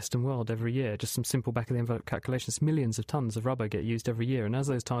in the Western world every year. Just some simple back-of-the-envelope calculations. Millions of tonnes of rubber get used every year, and as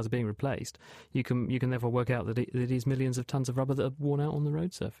those tyres are being replaced, you can therefore work out that it is millions of tonnes of rubber that are worn out on the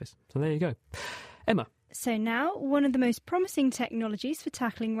road surface. So there you go. Emma. So now, one of the most promising technologies for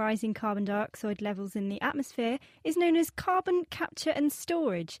tackling rising carbon dioxide levels in the atmosphere is known as carbon capture and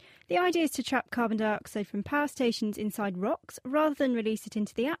storage. The idea is to trap carbon dioxide from power stations inside rocks rather than release it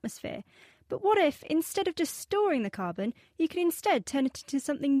into the atmosphere. But what if, instead of just storing the carbon, you could instead turn it into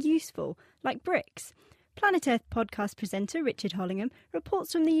something useful, like bricks? Planet Earth podcast presenter Richard Hollingham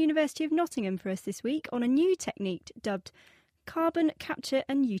reports from the University of Nottingham for us this week on a new technique dubbed carbon capture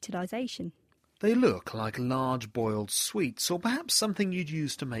and utilisation. They look like large boiled sweets, or perhaps something you'd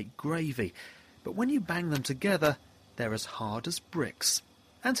use to make gravy. But when you bang them together, they're as hard as bricks.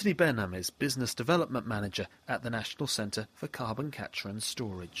 Anthony Benham is Business Development Manager at the National Centre for Carbon Capture and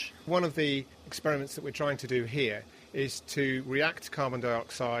Storage. One of the experiments that we're trying to do here is to react carbon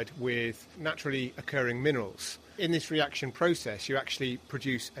dioxide with naturally occurring minerals. In this reaction process, you actually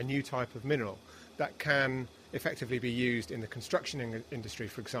produce a new type of mineral that can effectively be used in the construction industry,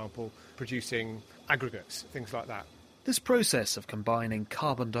 for example, producing aggregates, things like that. This process of combining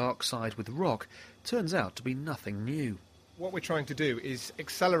carbon dioxide with rock turns out to be nothing new. What we're trying to do is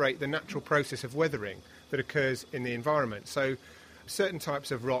accelerate the natural process of weathering that occurs in the environment. So certain types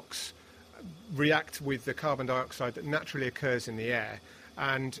of rocks react with the carbon dioxide that naturally occurs in the air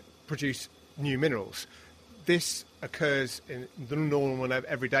and produce new minerals. This occurs in the normal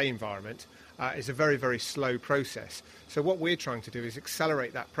everyday environment. Is a very, very slow process. So what we're trying to do is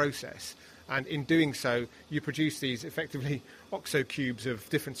accelerate that process, and in doing so you produce these effectively oxo-cubes of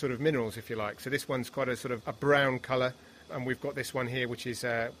different sort of minerals, if you like. So this one's quite a sort of a brown colour, and we've got this one here which is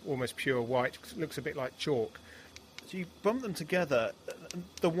almost pure white, looks a bit like chalk. So you bump them together,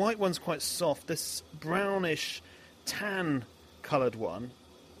 the white one's quite soft, this brownish tan coloured one,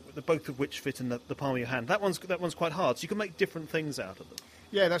 the both of which fit in the palm of your hand, that one's quite hard, so you can make different things out of them.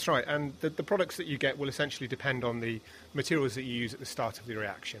 Yeah, that's right, and the products that you get will essentially depend on the materials that you use at the start of the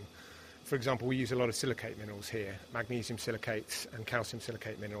reaction. For example, we use a lot of silicate minerals here, magnesium silicates and calcium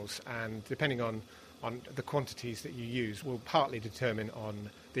silicate minerals, and depending on the quantities that you use will partly determine on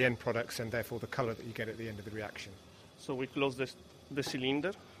the end products and therefore the colour that you get at the end of the reaction. So we close the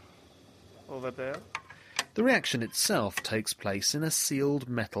cylinder over there. The reaction itself takes place in a sealed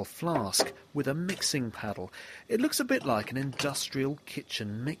metal flask with a mixing paddle. It looks a bit like an industrial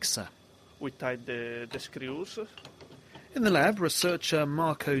kitchen mixer. We tied the screws. In the lab, researcher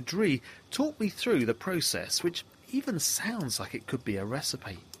Marco Dri talked me through the process, which even sounds like it could be a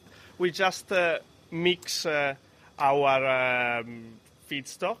recipe. We just mix our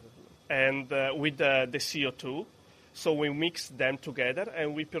feedstock and with the CO2. So we mix them together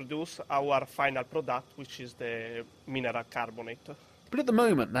and we produce our final product, which is the mineral carbonate. But at the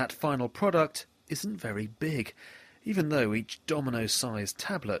moment, that final product isn't very big. Even though each domino-sized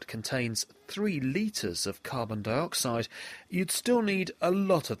tablet contains 3 litres of carbon dioxide, you'd still need a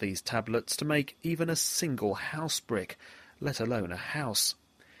lot of these tablets to make even a single house brick, let alone a house.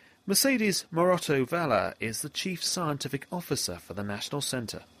 Mercedes Morotto Valla is the Chief Scientific Officer for the National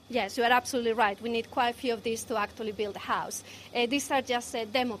Centre. Yes, you are absolutely right. We need quite a few of these to actually build a house. These are just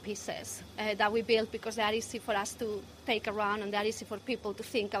demo pieces that we built because they are easy for us to take around and they are easy for people to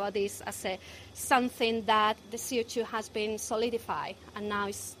think about this as something that the CO2 has been solidified and now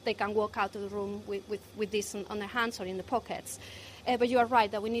they can walk out of the room with this on their hands or in the pockets. But you are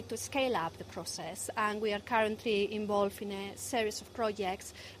right that we need to scale up the process, and we are currently involved in a series of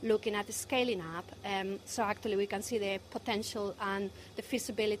projects looking at the scaling up. So actually we can see the potential and the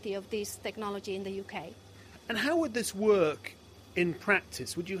feasibility of this technology in the UK. And how would this work in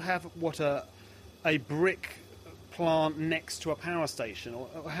practice? Would you have, a brick plant next to a power station?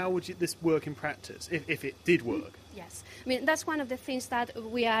 Or how would this work in practice, if it did work? Yes. I mean, that's one of the things that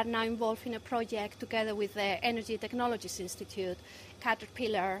we are now involved in a project together with the Energy Technologies Institute,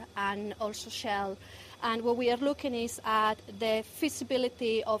 Caterpillar and also Shell. And what we are looking is at the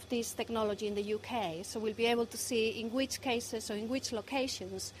feasibility of this technology in the UK. So we'll be able to see in which cases or in which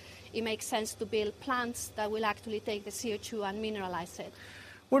locations it makes sense to build plants that will actually take the CO2 and mineralise it.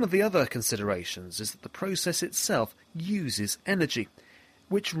 One of the other considerations is that the process itself uses energy,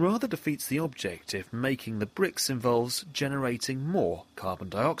 which rather defeats the object if making the bricks involves generating more carbon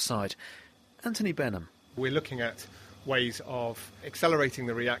dioxide. Anthony Benham. We're looking at ways of accelerating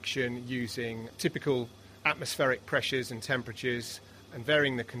the reaction using typical atmospheric pressures and temperatures and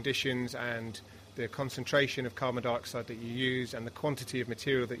varying the conditions and the concentration of carbon dioxide that you use and the quantity of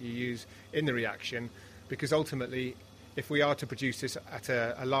material that you use in the reaction, because ultimately if we are to produce this at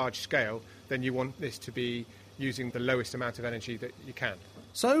a large scale, then you want this to be using the lowest amount of energy that you can.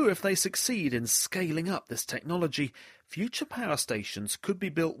 So if they succeed in scaling up this technology, future power stations could be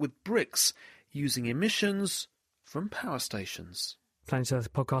built with bricks using emissions from power stations. Planet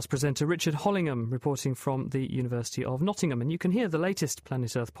Earth podcast presenter Richard Hollingham reporting from the University of Nottingham. And you can hear the latest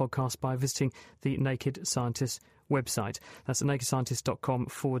Planet Earth podcast by visiting the Naked Scientist website. That's at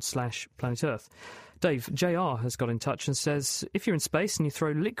nakedscientist.com/Planet Earth. Dave, JR has got in touch and says, if you're in space and you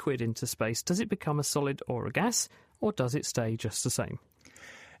throw liquid into space, does it become a solid or a gas, or does it stay just the same?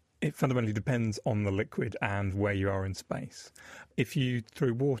 It fundamentally depends on the liquid and where you are in space. If you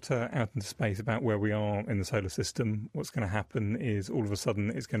throw water out into space about where we are in the solar system, what's going to happen is all of a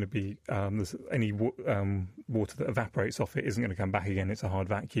sudden it's going to be any water that evaporates off it isn't going to come back again. It's a hard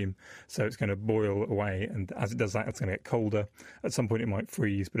vacuum, so it's going to boil away, and as it does that, it's going to get colder. At some point it might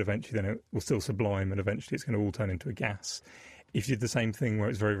freeze, but eventually then it will still sublime, and eventually it's going to all turn into a gas. If you did the same thing where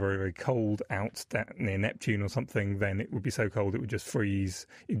it's very, very, very cold out near Neptune or something, then it would be so cold it would just freeze.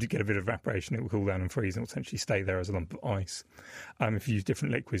 You'd get a bit of evaporation, it would cool down and freeze, and it will essentially stay there as a lump of ice. If you use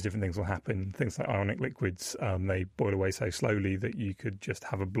different liquids, different things will happen. Things like ionic liquids, they boil away so slowly that you could just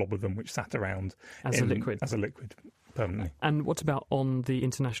have a blob of them which sat around as a liquid permanently. And what about on the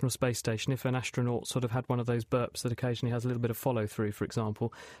International Space Station? If an astronaut sort of had one of those burps that occasionally has a little bit of follow-through, for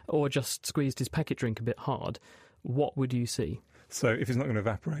example, or just squeezed his packet drink a bit hard, what would you see? So if it's not going to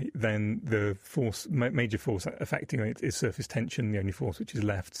evaporate, then the major force affecting it is surface tension, the only force which is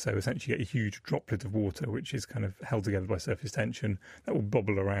left. So essentially you get a huge droplet of water which is kind of held together by surface tension that will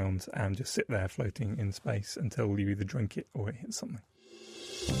bobble around and just sit there floating in space until you either drink it or it hits something.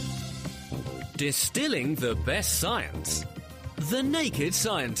 Distilling the best science. The Naked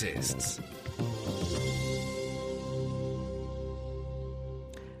Scientists.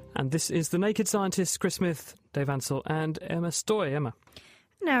 And this is The Naked Scientists, Chris Smith, Dave Ansell and Emma Stoy. Emma.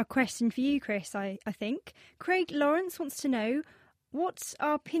 Now a question for you, Chris, I think. Craig Lawrence wants to know, what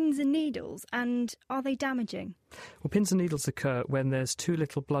are pins and needles and are they damaging? Well, pins and needles occur when there's too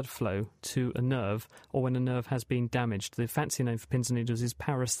little blood flow to a nerve or when a nerve has been damaged. The fancy name for pins and needles is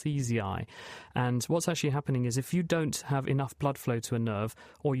paresthesiae. And what's actually happening is if you don't have enough blood flow to a nerve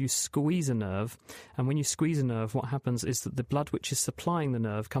or you squeeze a nerve, and when you squeeze a nerve, what happens is that the blood which is supplying the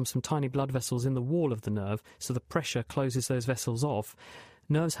nerve comes from tiny blood vessels in the wall of the nerve, so the pressure closes those vessels off.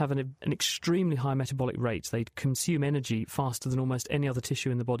 nerves have an extremely high metabolic rate. They consume energy faster than almost any other tissue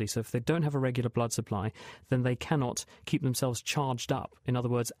in the body. So if they don't have a regular blood supply, then they cannot keep themselves charged up, in other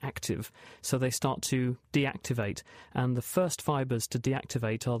words, active. So they start to deactivate. And the first fibres to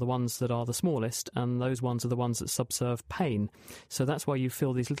deactivate are the ones that are the smallest, and those ones are the ones that subserve pain. So that's why you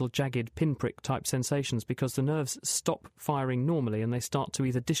feel these little jagged pinprick type sensations, because the nerves stop firing normally and they start to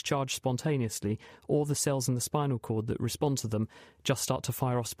either discharge spontaneously, or the cells in the spinal cord that respond to them just start to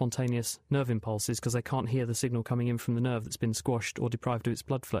fire off spontaneous nerve impulses because they can't hear the signal coming in from the nerve that's been squashed or deprived of its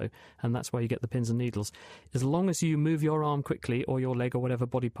blood flow, and that's why you get the pins and needles. As long as you move your arm quickly, or your leg or whatever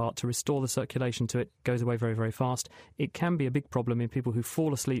body part, to restore the circulation to it, it goes away very, very fast. It can be a big problem in people who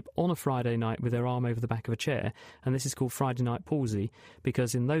fall asleep on a Friday night with their arm over the back of a chair, and this is called Friday night palsy,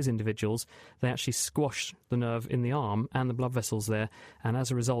 because in those individuals they actually squash the nerve in the arm and the blood vessels there, and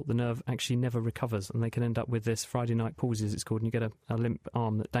as a result the nerve actually never recovers, and they can end up with this Friday night palsy, as it's called, and you get a limp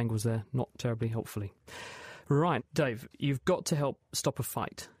arm that dangles there, not terribly helpfully. Right, Dave, you've got to help stop a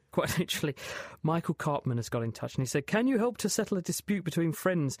fight. Quite literally. Michael Cartman has got in touch and he said, can you help to settle a dispute between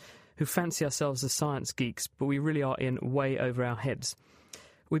friends who fancy ourselves as science geeks, but we really are in way over our heads?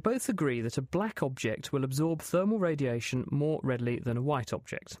 We both agree that a black object will absorb thermal radiation more readily than a white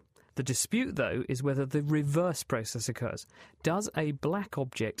object. The dispute, though, is whether the reverse process occurs. Does a black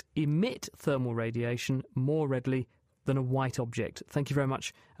object emit thermal radiation more readily than a white object? Thank you very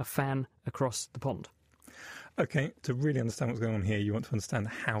much. A fan across the pond. Okay, to really understand what's going on here, you want to understand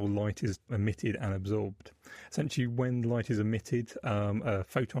how light is emitted and absorbed. Essentially, when light is emitted, a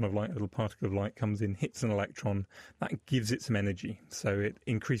photon of light, a little particle of light comes in, hits an electron, that gives it some energy, so it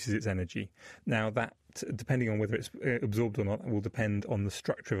increases its energy. Now, that, depending on whether it's absorbed or not, will depend on the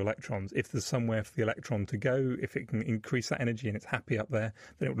structure of electrons. If there's somewhere for the electron to go, if it can increase that energy and it's happy up there,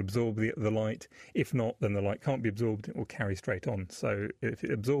 then it will absorb the light. If not, then the light can't be absorbed, it will carry straight on. So if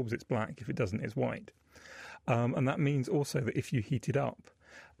it absorbs, it's black. If it doesn't, it's white. And that means also that if you heat it up,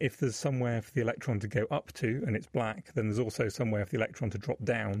 if there's somewhere for the electron to go up to and it's black, then there's also somewhere for the electron to drop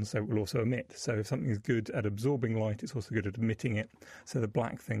down, so it will also emit. So if something is good at absorbing light, it's also good at emitting it. So the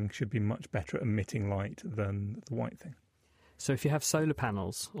black thing should be much better at emitting light than the white thing. So if you have solar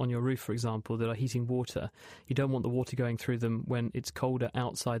panels on your roof, for example, that are heating water, you don't want the water going through them when it's colder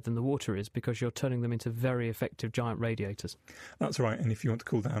outside than the water is, because you're turning them into very effective giant radiators. That's right, and if you want to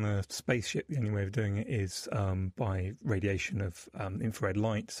cool down a spaceship, the only way of doing it is by radiation of infrared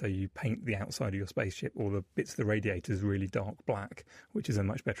light. So you paint the outside of your spaceship, or the bits of the radiators really dark black, which is a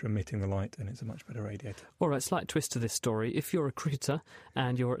much better emitting the light, and it's a much better radiator. All right, slight twist to this story. If you're a cricketer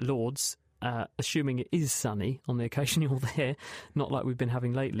and you're at Lord's, assuming it is sunny on the occasion you're there, not like we've been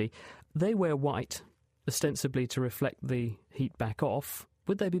having lately, they wear white, ostensibly to reflect the heat back off.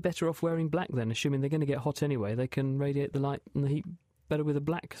 Would they be better off wearing black then, assuming they're going to get hot anyway? They can radiate the light and the heat better with a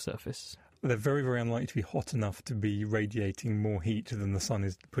black surface. They're very, very unlikely to be hot enough to be radiating more heat than the sun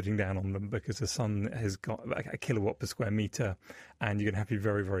is putting down on them, because the sun has got a kilowatt per square metre, and you're going to have to be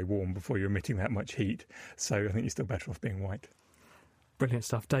very, very warm before you're emitting that much heat. So I think you're still better off being white. Brilliant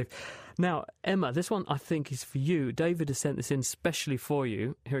stuff, Dave. Now, Emma, this one I think is for you. David has sent this in specially for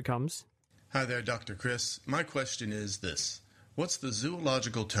you. Here it comes. Hi there, Dr. Chris. My question is this. What's the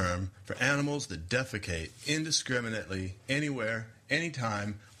zoological term for animals that defecate indiscriminately anywhere,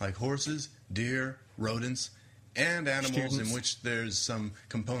 anytime, like horses, deer, rodents, and animals in which there's some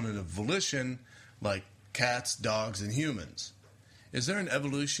component of volition, like cats, dogs, and humans? Is there an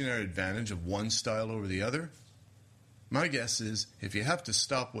evolutionary advantage of one style over the other? My guess is, if you have to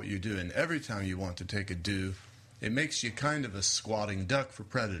stop what you're doing every time you want to take a do, it makes you kind of a squatting duck for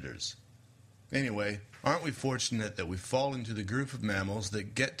predators. Anyway, aren't we fortunate that we fall into the group of mammals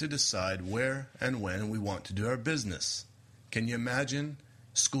that get to decide where and when we want to do our business? Can you imagine?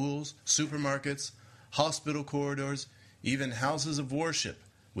 Schools, supermarkets, hospital corridors, even houses of worship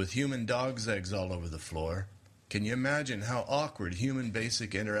with human dogs' eggs all over the floor. Can you imagine how awkward human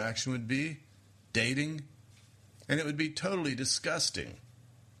basic interaction would be? Dating? And it would be totally disgusting.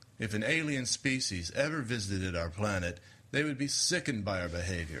 If an alien species ever visited our planet, they would be sickened by our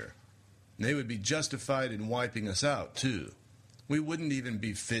behavior. They would be justified in wiping us out, too. We wouldn't even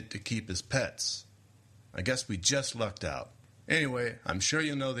be fit to keep as pets. I guess we just lucked out. Anyway, I'm sure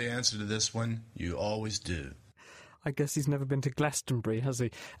you'll know the answer to this one. You always do. I guess he's never been to Glastonbury, has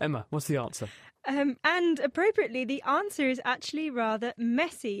he? Emma, what's the answer? And appropriately, the answer is actually rather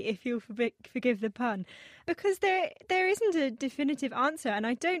messy, if you'll forgive the pun, because there isn't a definitive answer, and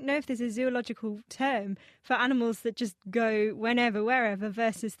I don't know if there's a zoological term for animals that just go whenever, wherever,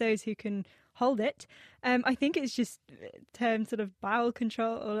 versus those who can hold it. I think it's just termed sort of bowel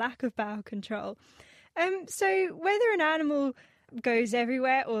control or lack of bowel control. So whether an animal goes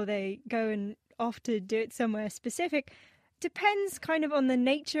everywhere or they go and off to do it somewhere specific depends kind of on the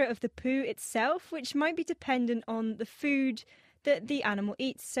nature of the poo itself, which might be dependent on the food that the animal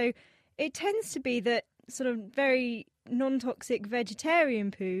eats. So it tends to be that sort of very non-toxic vegetarian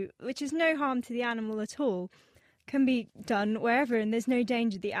poo, which is no harm to the animal at all, can be done wherever, and there's no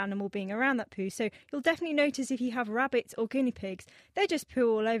danger of the animal being around that poo. So you'll definitely notice if you have rabbits or guinea pigs, they just poo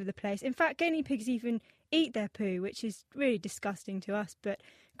all over the place. In fact, guinea pigs even eat their poo, which is really disgusting to us, but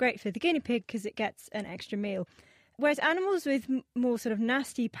great for the guinea pig because it gets an extra meal. Whereas animals with more sort of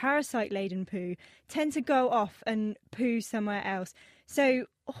nasty parasite-laden poo tend to go off and poo somewhere else. So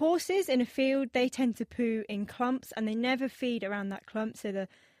horses in a field, they tend to poo in clumps and they never feed around that clump, so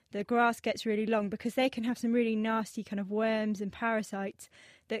the grass gets really long because they can have some really nasty kind of worms and parasites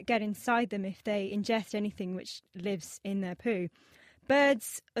that get inside them if they ingest anything which lives in their poo.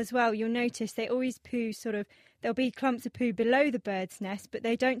 Birds as well, you'll notice they always poo there'll be clumps of poo below the bird's nest, but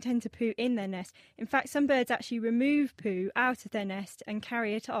they don't tend to poo in their nest. In fact, some birds actually remove poo out of their nest and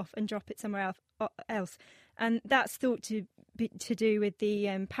carry it off and drop it somewhere else. And that's thought to do with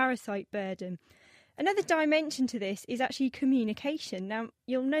the parasite burden. Another dimension to this is actually communication. Now,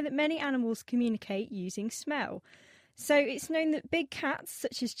 you'll know that many animals communicate using smell. So it's known that big cats,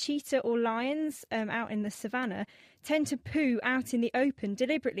 such as cheetah or lions out in the savannah, tend to poo out in the open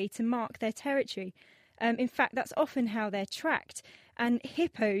deliberately to mark their territory. In fact, that's often how they're tracked. And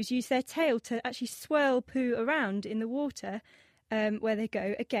hippos use their tail to actually swirl poo around in the water where they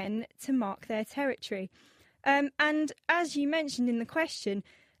go, again, to mark their territory. And as you mentioned in the question,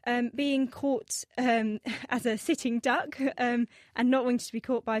 being caught as a sitting duck and not wanting to be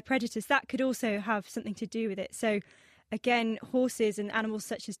caught by predators, that could also have something to do with it. So again, horses and animals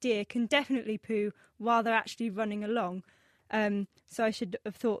such as deer can definitely poo while they're actually running along. So I should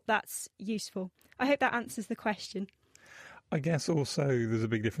have thought that's useful. I hope that answers the question. I guess also there's a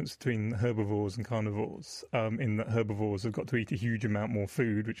big difference between herbivores and carnivores, in that herbivores have got to eat a huge amount more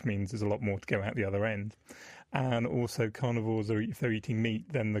food, which means there's a lot more to go out the other end. And also carnivores, if they're eating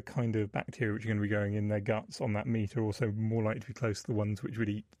meat, then the kind of bacteria which are going to be going in their guts on that meat are also more likely to be close to the ones which would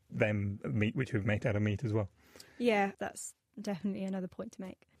eat meat which are made out of meat as well. Yeah, that's definitely another point to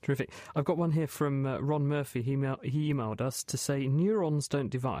make. Terrific. I've got one here from Ron Murphy. He emailed us to say neurons don't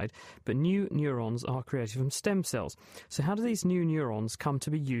divide, but new neurons are created from stem cells. So how do these new neurons come to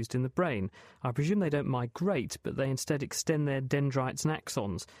be used in the brain? I presume they don't migrate, but they instead extend their dendrites and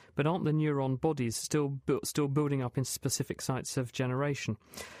axons. But aren't the neuron bodies still building up in specific sites of generation?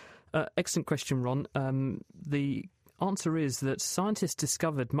 Excellent question, Ron. The answer is that scientists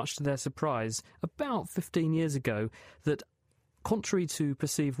discovered, much to their surprise, about 15 years ago, that contrary to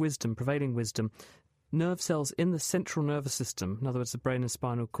prevailing wisdom, nerve cells in the central nervous system, in other words the brain and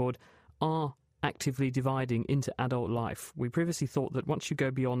spinal cord, are actively dividing into adult life. We previously thought that once you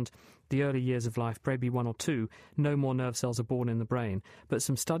go beyond the early years of life, maybe 1 or 2, no more nerve cells are born in the brain. But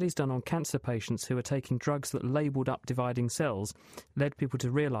some studies done on cancer patients who were taking drugs that labelled up dividing cells led people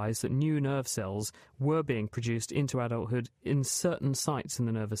to realise that new nerve cells were being produced into adulthood in certain sites in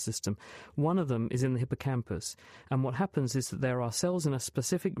the nervous system. One of them is in the hippocampus. And what happens is that there are cells in a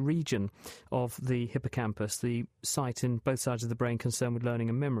specific region of the hippocampus, the site in both sides of the brain concerned with learning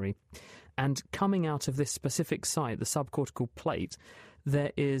and memory. And coming out of this specific site, the subcortical plate,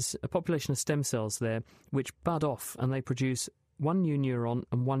 there is a population of stem cells there which bud off and they produce one new neuron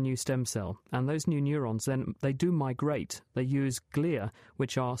and one new stem cell. And those new neurons, then, they do migrate. They use glia,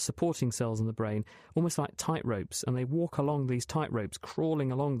 which are supporting cells in the brain, almost like tight ropes, and they walk along these tight ropes,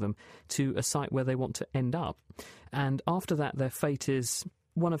 crawling along them to a site where they want to end up. And after that, their fate is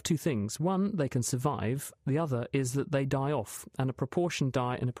one of two things. One, they can survive. The other is that they die off, and a proportion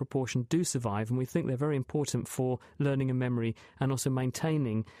die and a proportion do survive, and we think they're very important for learning and memory and also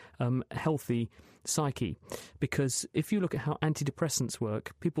maintaining healthy psyche. Because if you look at how antidepressants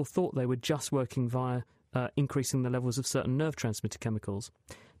work, people thought they were just working via increasing the levels of certain nerve transmitter chemicals.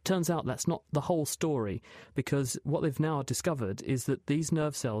 Turns out that's not the whole story, because what they've now discovered is that these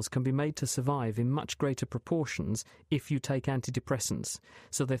nerve cells can be made to survive in much greater proportions if you take antidepressants.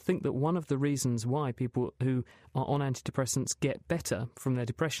 So they think that one of the reasons why people who are on antidepressants get better from their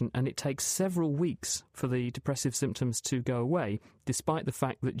depression, and it takes several weeks for the depressive symptoms to go away, despite the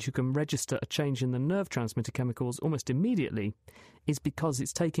fact that you can register a change in the nerve transmitter chemicals almost immediately, is because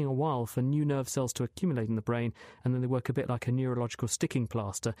it's taking a while for new nerve cells to accumulate in the brain, and then they work a bit like a neurological sticking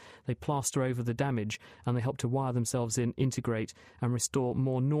plaster. They plaster over the damage and they help to wire themselves in, integrate and restore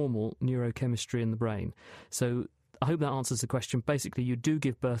more normal neurochemistry in the brain. So I hope that answers the question. Basically, you do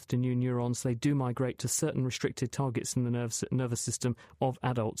give birth to new neurons. They do migrate to certain restricted targets in the nervous system of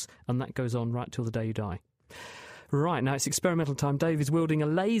adults, and that goes on right till the day you die. Right, now it's experimental time. Dave is wielding a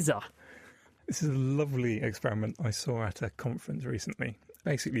laser. This is a lovely experiment I saw at a conference recently.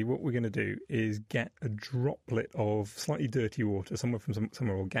 Basically, what we're going to do is get a droplet of slightly dirty water,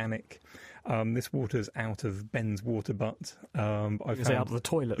 somewhere organic. This water's out of Ben's water butt. Out of the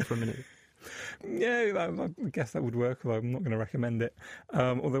toilet for a minute. Yeah, I guess that would work, although I'm not going to recommend it.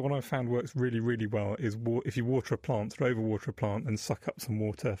 Although what I've found works really, really well is if you water a plant, throw over water a plant and suck up some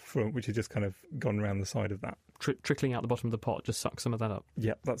water, which has just kind of gone around the side of that. Trickling out the bottom of the pot, just suck some of that up.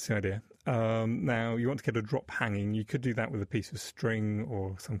 Yep, that's the idea. Now, you want to get a drop hanging. You could do that with a piece of string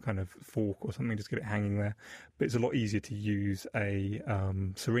or some kind of fork or something, just get it hanging there. But it's a lot easier to use a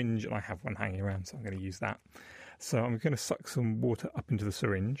syringe, and I have one hanging around, so I'm going to use that. So I'm going to suck some water up into the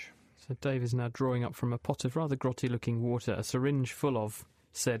syringe. So Dave is now drawing up from a pot of rather grotty-looking water, a syringe full of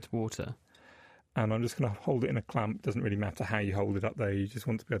said water. And I'm just going to hold it in a clamp. It doesn't really matter how you hold it up there. You just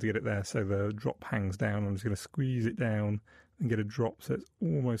want to be able to get it there so the drop hangs down. I'm just going to squeeze it down and get a drop so it's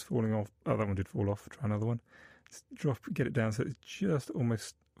almost falling off. Oh, that one did fall off. Try another one. Get it down so it's just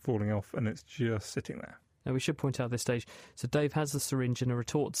almost falling off and it's just sitting there. Now, we should point out at this stage, so Dave has the syringe in a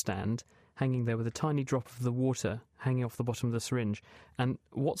retort stand hanging there with a tiny drop of the water hanging off the bottom of the syringe. And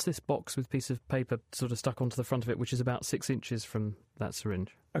what's this box with a piece of paper sort of stuck onto the front of it, which is about 6 inches from that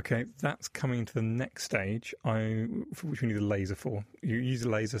syringe? OK, that's coming to the next stage, which we need a laser for. You use a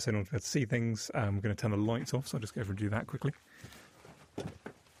laser so in order to be able to see things. We're going to turn the lights off, so I'll just go over and do that quickly.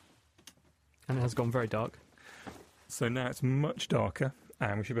 And it has gone very dark. So now it's much darker,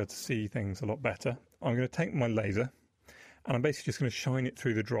 and we should be able to see things a lot better. I'm going to take my laser, and I'm basically just going to shine it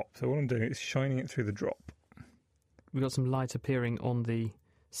through the drop. So what I'm doing is shining it through the drop. We've got some light appearing on the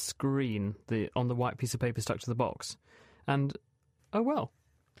screen, on the white piece of paper stuck to the box. And, oh well.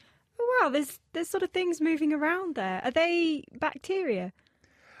 Oh wow, there's sort of things moving around there. Are they bacteria?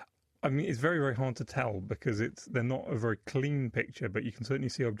 I mean, it's very, very hard to tell because they're not a very clean picture, but you can certainly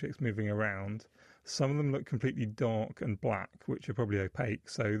see objects moving around. Some of them look completely dark and black, which are probably opaque.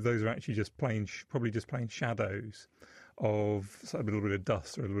 So those are actually just plain shadows of a little bit of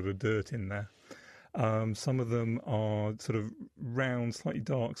dust or a little bit of dirt in there. Some of them are sort of round, slightly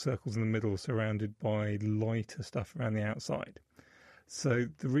dark circles in the middle, surrounded by lighter stuff around the outside. So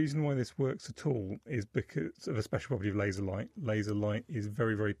the reason why this works at all is because of a special property of laser light. Laser light is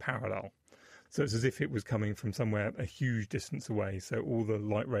very, very parallel. So it's as if it was coming from somewhere a huge distance away. So all the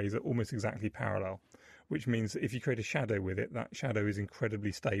light rays are almost exactly parallel, which means that if you create a shadow with it, that shadow is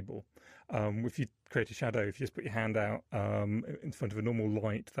incredibly stable. If you create a shadow, if you just put your hand out in front of a normal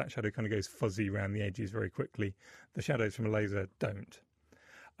light, that shadow kind of goes fuzzy around the edges very quickly. The shadows from a laser don't.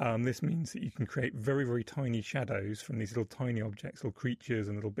 This means that you can create very, very tiny shadows from these little tiny objects, little creatures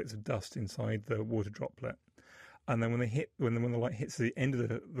and little bits of dust inside the water droplet. And then when the light hits the end of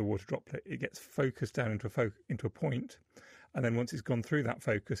the water droplet, it gets focused down into a point. And then once it's gone through that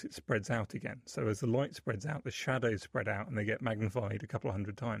focus, it spreads out again. So as the light spreads out, the shadows spread out and they get magnified a couple of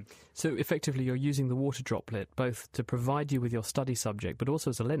hundred times. So effectively you're using the water droplet both to provide you with your study subject, but also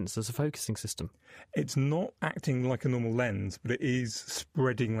as a lens, as a focusing system. It's not acting like a normal lens, but it is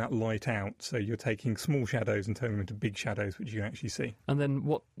spreading that light out. So you're taking small shadows and turning them into big shadows, which you can actually see. And then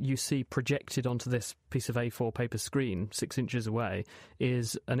what you see projected onto this piece of A4 paper screen 6 inches away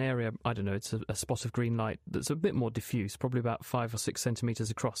is an area, I don't know, it's a spot of green light that's a bit more diffuse, probably about 5 or 6 centimetres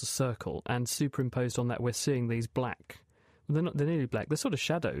across a circle, and superimposed on that we're seeing these black, they're nearly black, they're sort of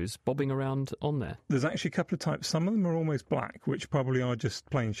shadows bobbing around on there. There's actually a couple of types. Some of them are almost black, which probably are just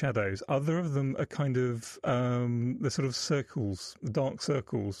plain shadows. Other of them are kind of, they're sort of circles, dark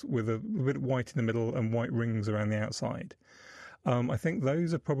circles with a bit of white in the middle and white rings around the outside. I think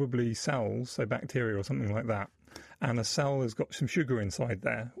those are probably cells, so bacteria or something like that. And a cell has got some sugar inside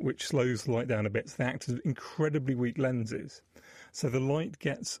there, which slows the light down a bit. So they act as incredibly weak lenses. So the light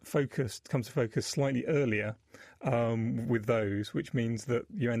comes to focus slightly earlier with those, which means that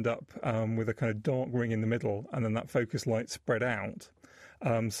you end up with a kind of dark ring in the middle, and then that focus light spread out.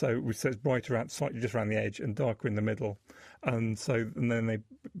 So it's brighter out slightly just around the edge and darker in the middle. And then they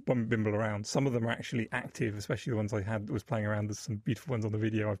bimble around. Some of them are actually active, especially the ones I had that was playing around. There's some beautiful ones on the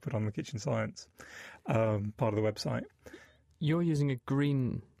video I've put on the Kitchen Science part of the website. You're using a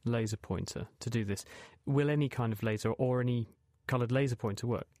green laser pointer to do this. Will any kind of laser or any coloured laser pointer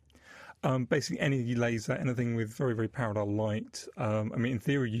work? Basically any laser, anything with very, very parallel light. I mean, in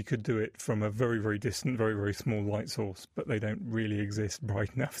theory, you could do it from a very, very distant, very, very small light source, but they don't really exist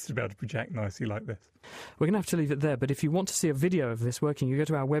bright enough to be able to project nicely like this. We're going to have to leave it there, but if you want to see a video of this working, you go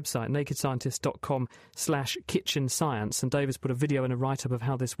to our website, nakedscientist.com/kitchen science, and Dave has put a video and a write-up of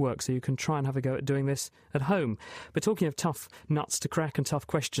how this works, so you can try and have a go at doing this at home. But talking of tough nuts to crack and tough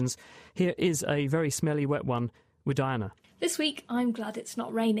questions, here is a very smelly, wet one with Diana. This week, I'm glad it's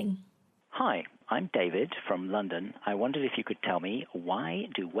not raining. Hi, I'm David from London. I wondered if you could tell me, why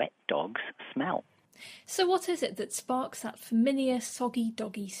do wet dogs smell? So what is it that sparks that familiar soggy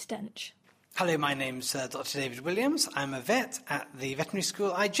doggy stench? Hello, my name's Dr. David Williams. I'm a vet at the veterinary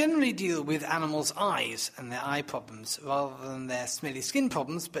school. I generally deal with animals' eyes and their eye problems rather than their smelly skin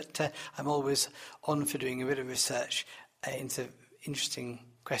problems, but I'm always on for doing a bit of research into interesting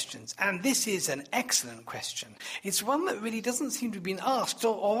questions. And this is an excellent question. It's one that really doesn't seem to have been asked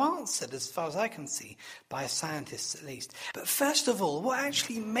or answered, as far as I can see, by scientists at least. But first of all, what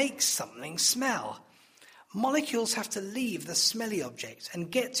actually makes something smell? Molecules have to leave the smelly object and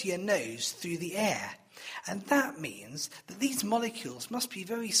get to your nose through the air. And that means that these molecules must be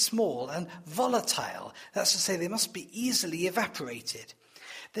very small and volatile. That's to say, they must be easily evaporated.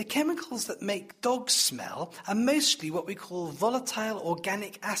 The chemicals that make dogs smell are mostly what we call volatile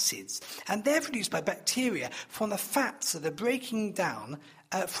organic acids, and they're produced by bacteria from the fats that are breaking down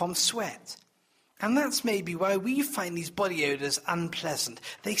from sweat. And that's maybe why we find these body odours unpleasant.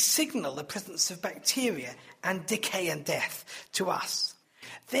 They signal the presence of bacteria and decay and death to us.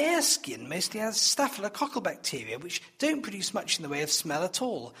 Their skin mostly has staphylococcal bacteria, which don't produce much in the way of smell at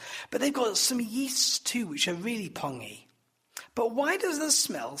all. But they've got some yeasts too, which are really pongy. But why does the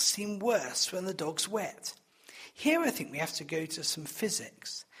smell seem worse when the dog's wet? Here I think we have to go to some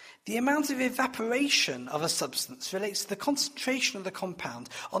physics. The amount of evaporation of a substance relates to the concentration of the compound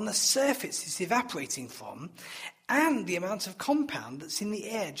on the surface it's evaporating from and the amount of compound that's in the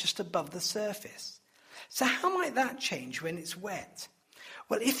air just above the surface. So how might that change when it's wet?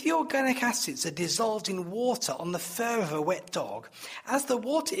 Well, if the organic acids are dissolved in water on the fur of a wet dog, as the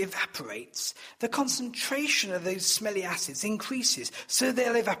water evaporates, the concentration of those smelly acids increases, so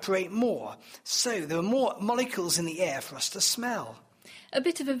they'll evaporate more. So there are more molecules in the air for us to smell. A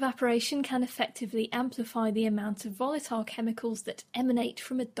bit of evaporation can effectively amplify the amount of volatile chemicals that emanate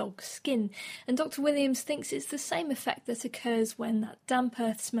from a dog's skin, and Dr. Williams thinks it's the same effect that occurs when that damp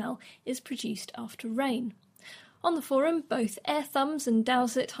earth smell is produced after rain. On the forum, both Air Thumbs and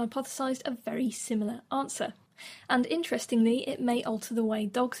Dowsett hypothesised a very similar answer. And interestingly, it may alter the way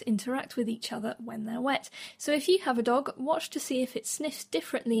dogs interact with each other when they're wet. So if you have a dog, watch to see if it sniffs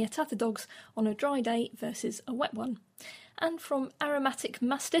differently at other dogs on a dry day versus a wet one. And from aromatic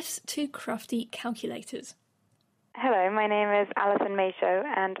mastiffs to crafty calculators. Hello, my name is Alison Mayshow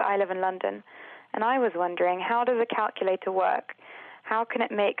and I live in London. And I was wondering, how does a calculator work? How can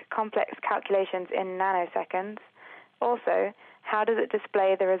it make complex calculations in nanoseconds? Also, how does it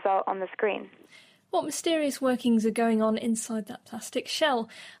display the result on the screen? What mysterious workings are going on inside that plastic shell?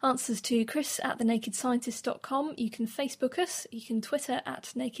 Answers to Chris at thenakedscientist.com. You can Facebook us, you can Twitter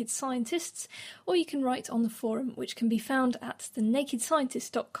at Naked Scientists, or you can write on the forum, which can be found at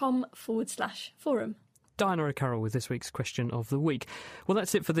thenakedscientist.com/forum. Diana O'Carroll with this week's question of the week. Well,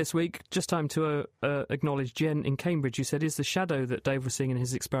 that's it for this week. Just time to acknowledge Jen in Cambridge, who said, is the shadow that Dave was seeing in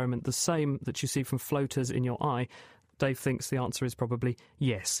his experiment the same that you see from floaters in your eye? Dave thinks the answer is probably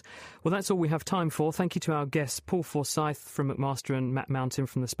yes. Well, that's all we have time for. Thank you to our guests, Paul Forsyth from McMaster and Matt Mountain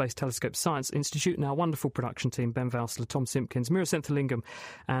from the Space Telescope Science Institute, and our wonderful production team, Ben Valsler, Tom Simpkins, Mirasenthalingam,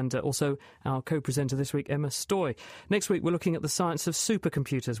 and also our co-presenter this week, Emma Stoy. Next week, we're looking at the science of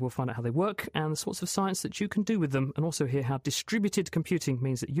supercomputers. We'll find out how they work and the sorts of science that you can do with them, and also hear how distributed computing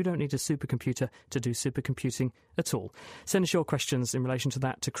means that you don't need a supercomputer to do supercomputing at all. Send us your questions in relation to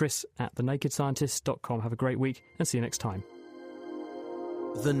that to Chris at thenakedscientist.com. Have a great week and see you next time.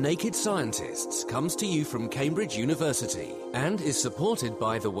 The Naked Scientists comes to you from Cambridge University and is supported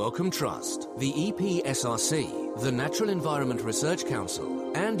by the Wellcome Trust, the EPSRC, the Natural Environment Research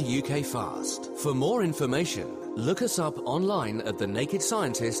Council, and UK FAST. For more information, look us up online at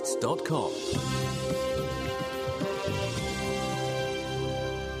thenakedscientists.com.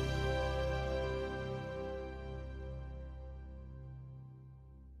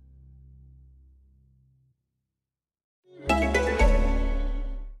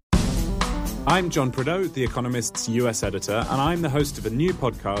 I'm John Prideaux, The Economist's US editor, and I'm the host of a new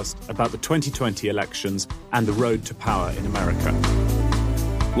podcast about the 2020 elections and the road to power in America.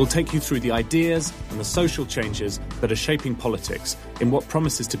 We'll take you through the ideas and the social changes that are shaping politics in what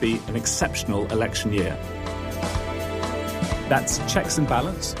promises to be an exceptional election year. That's Checks and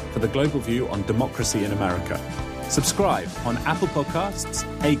Balance for the global view on democracy in America. Subscribe on Apple Podcasts,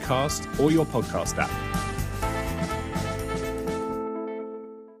 Acast, or your podcast app.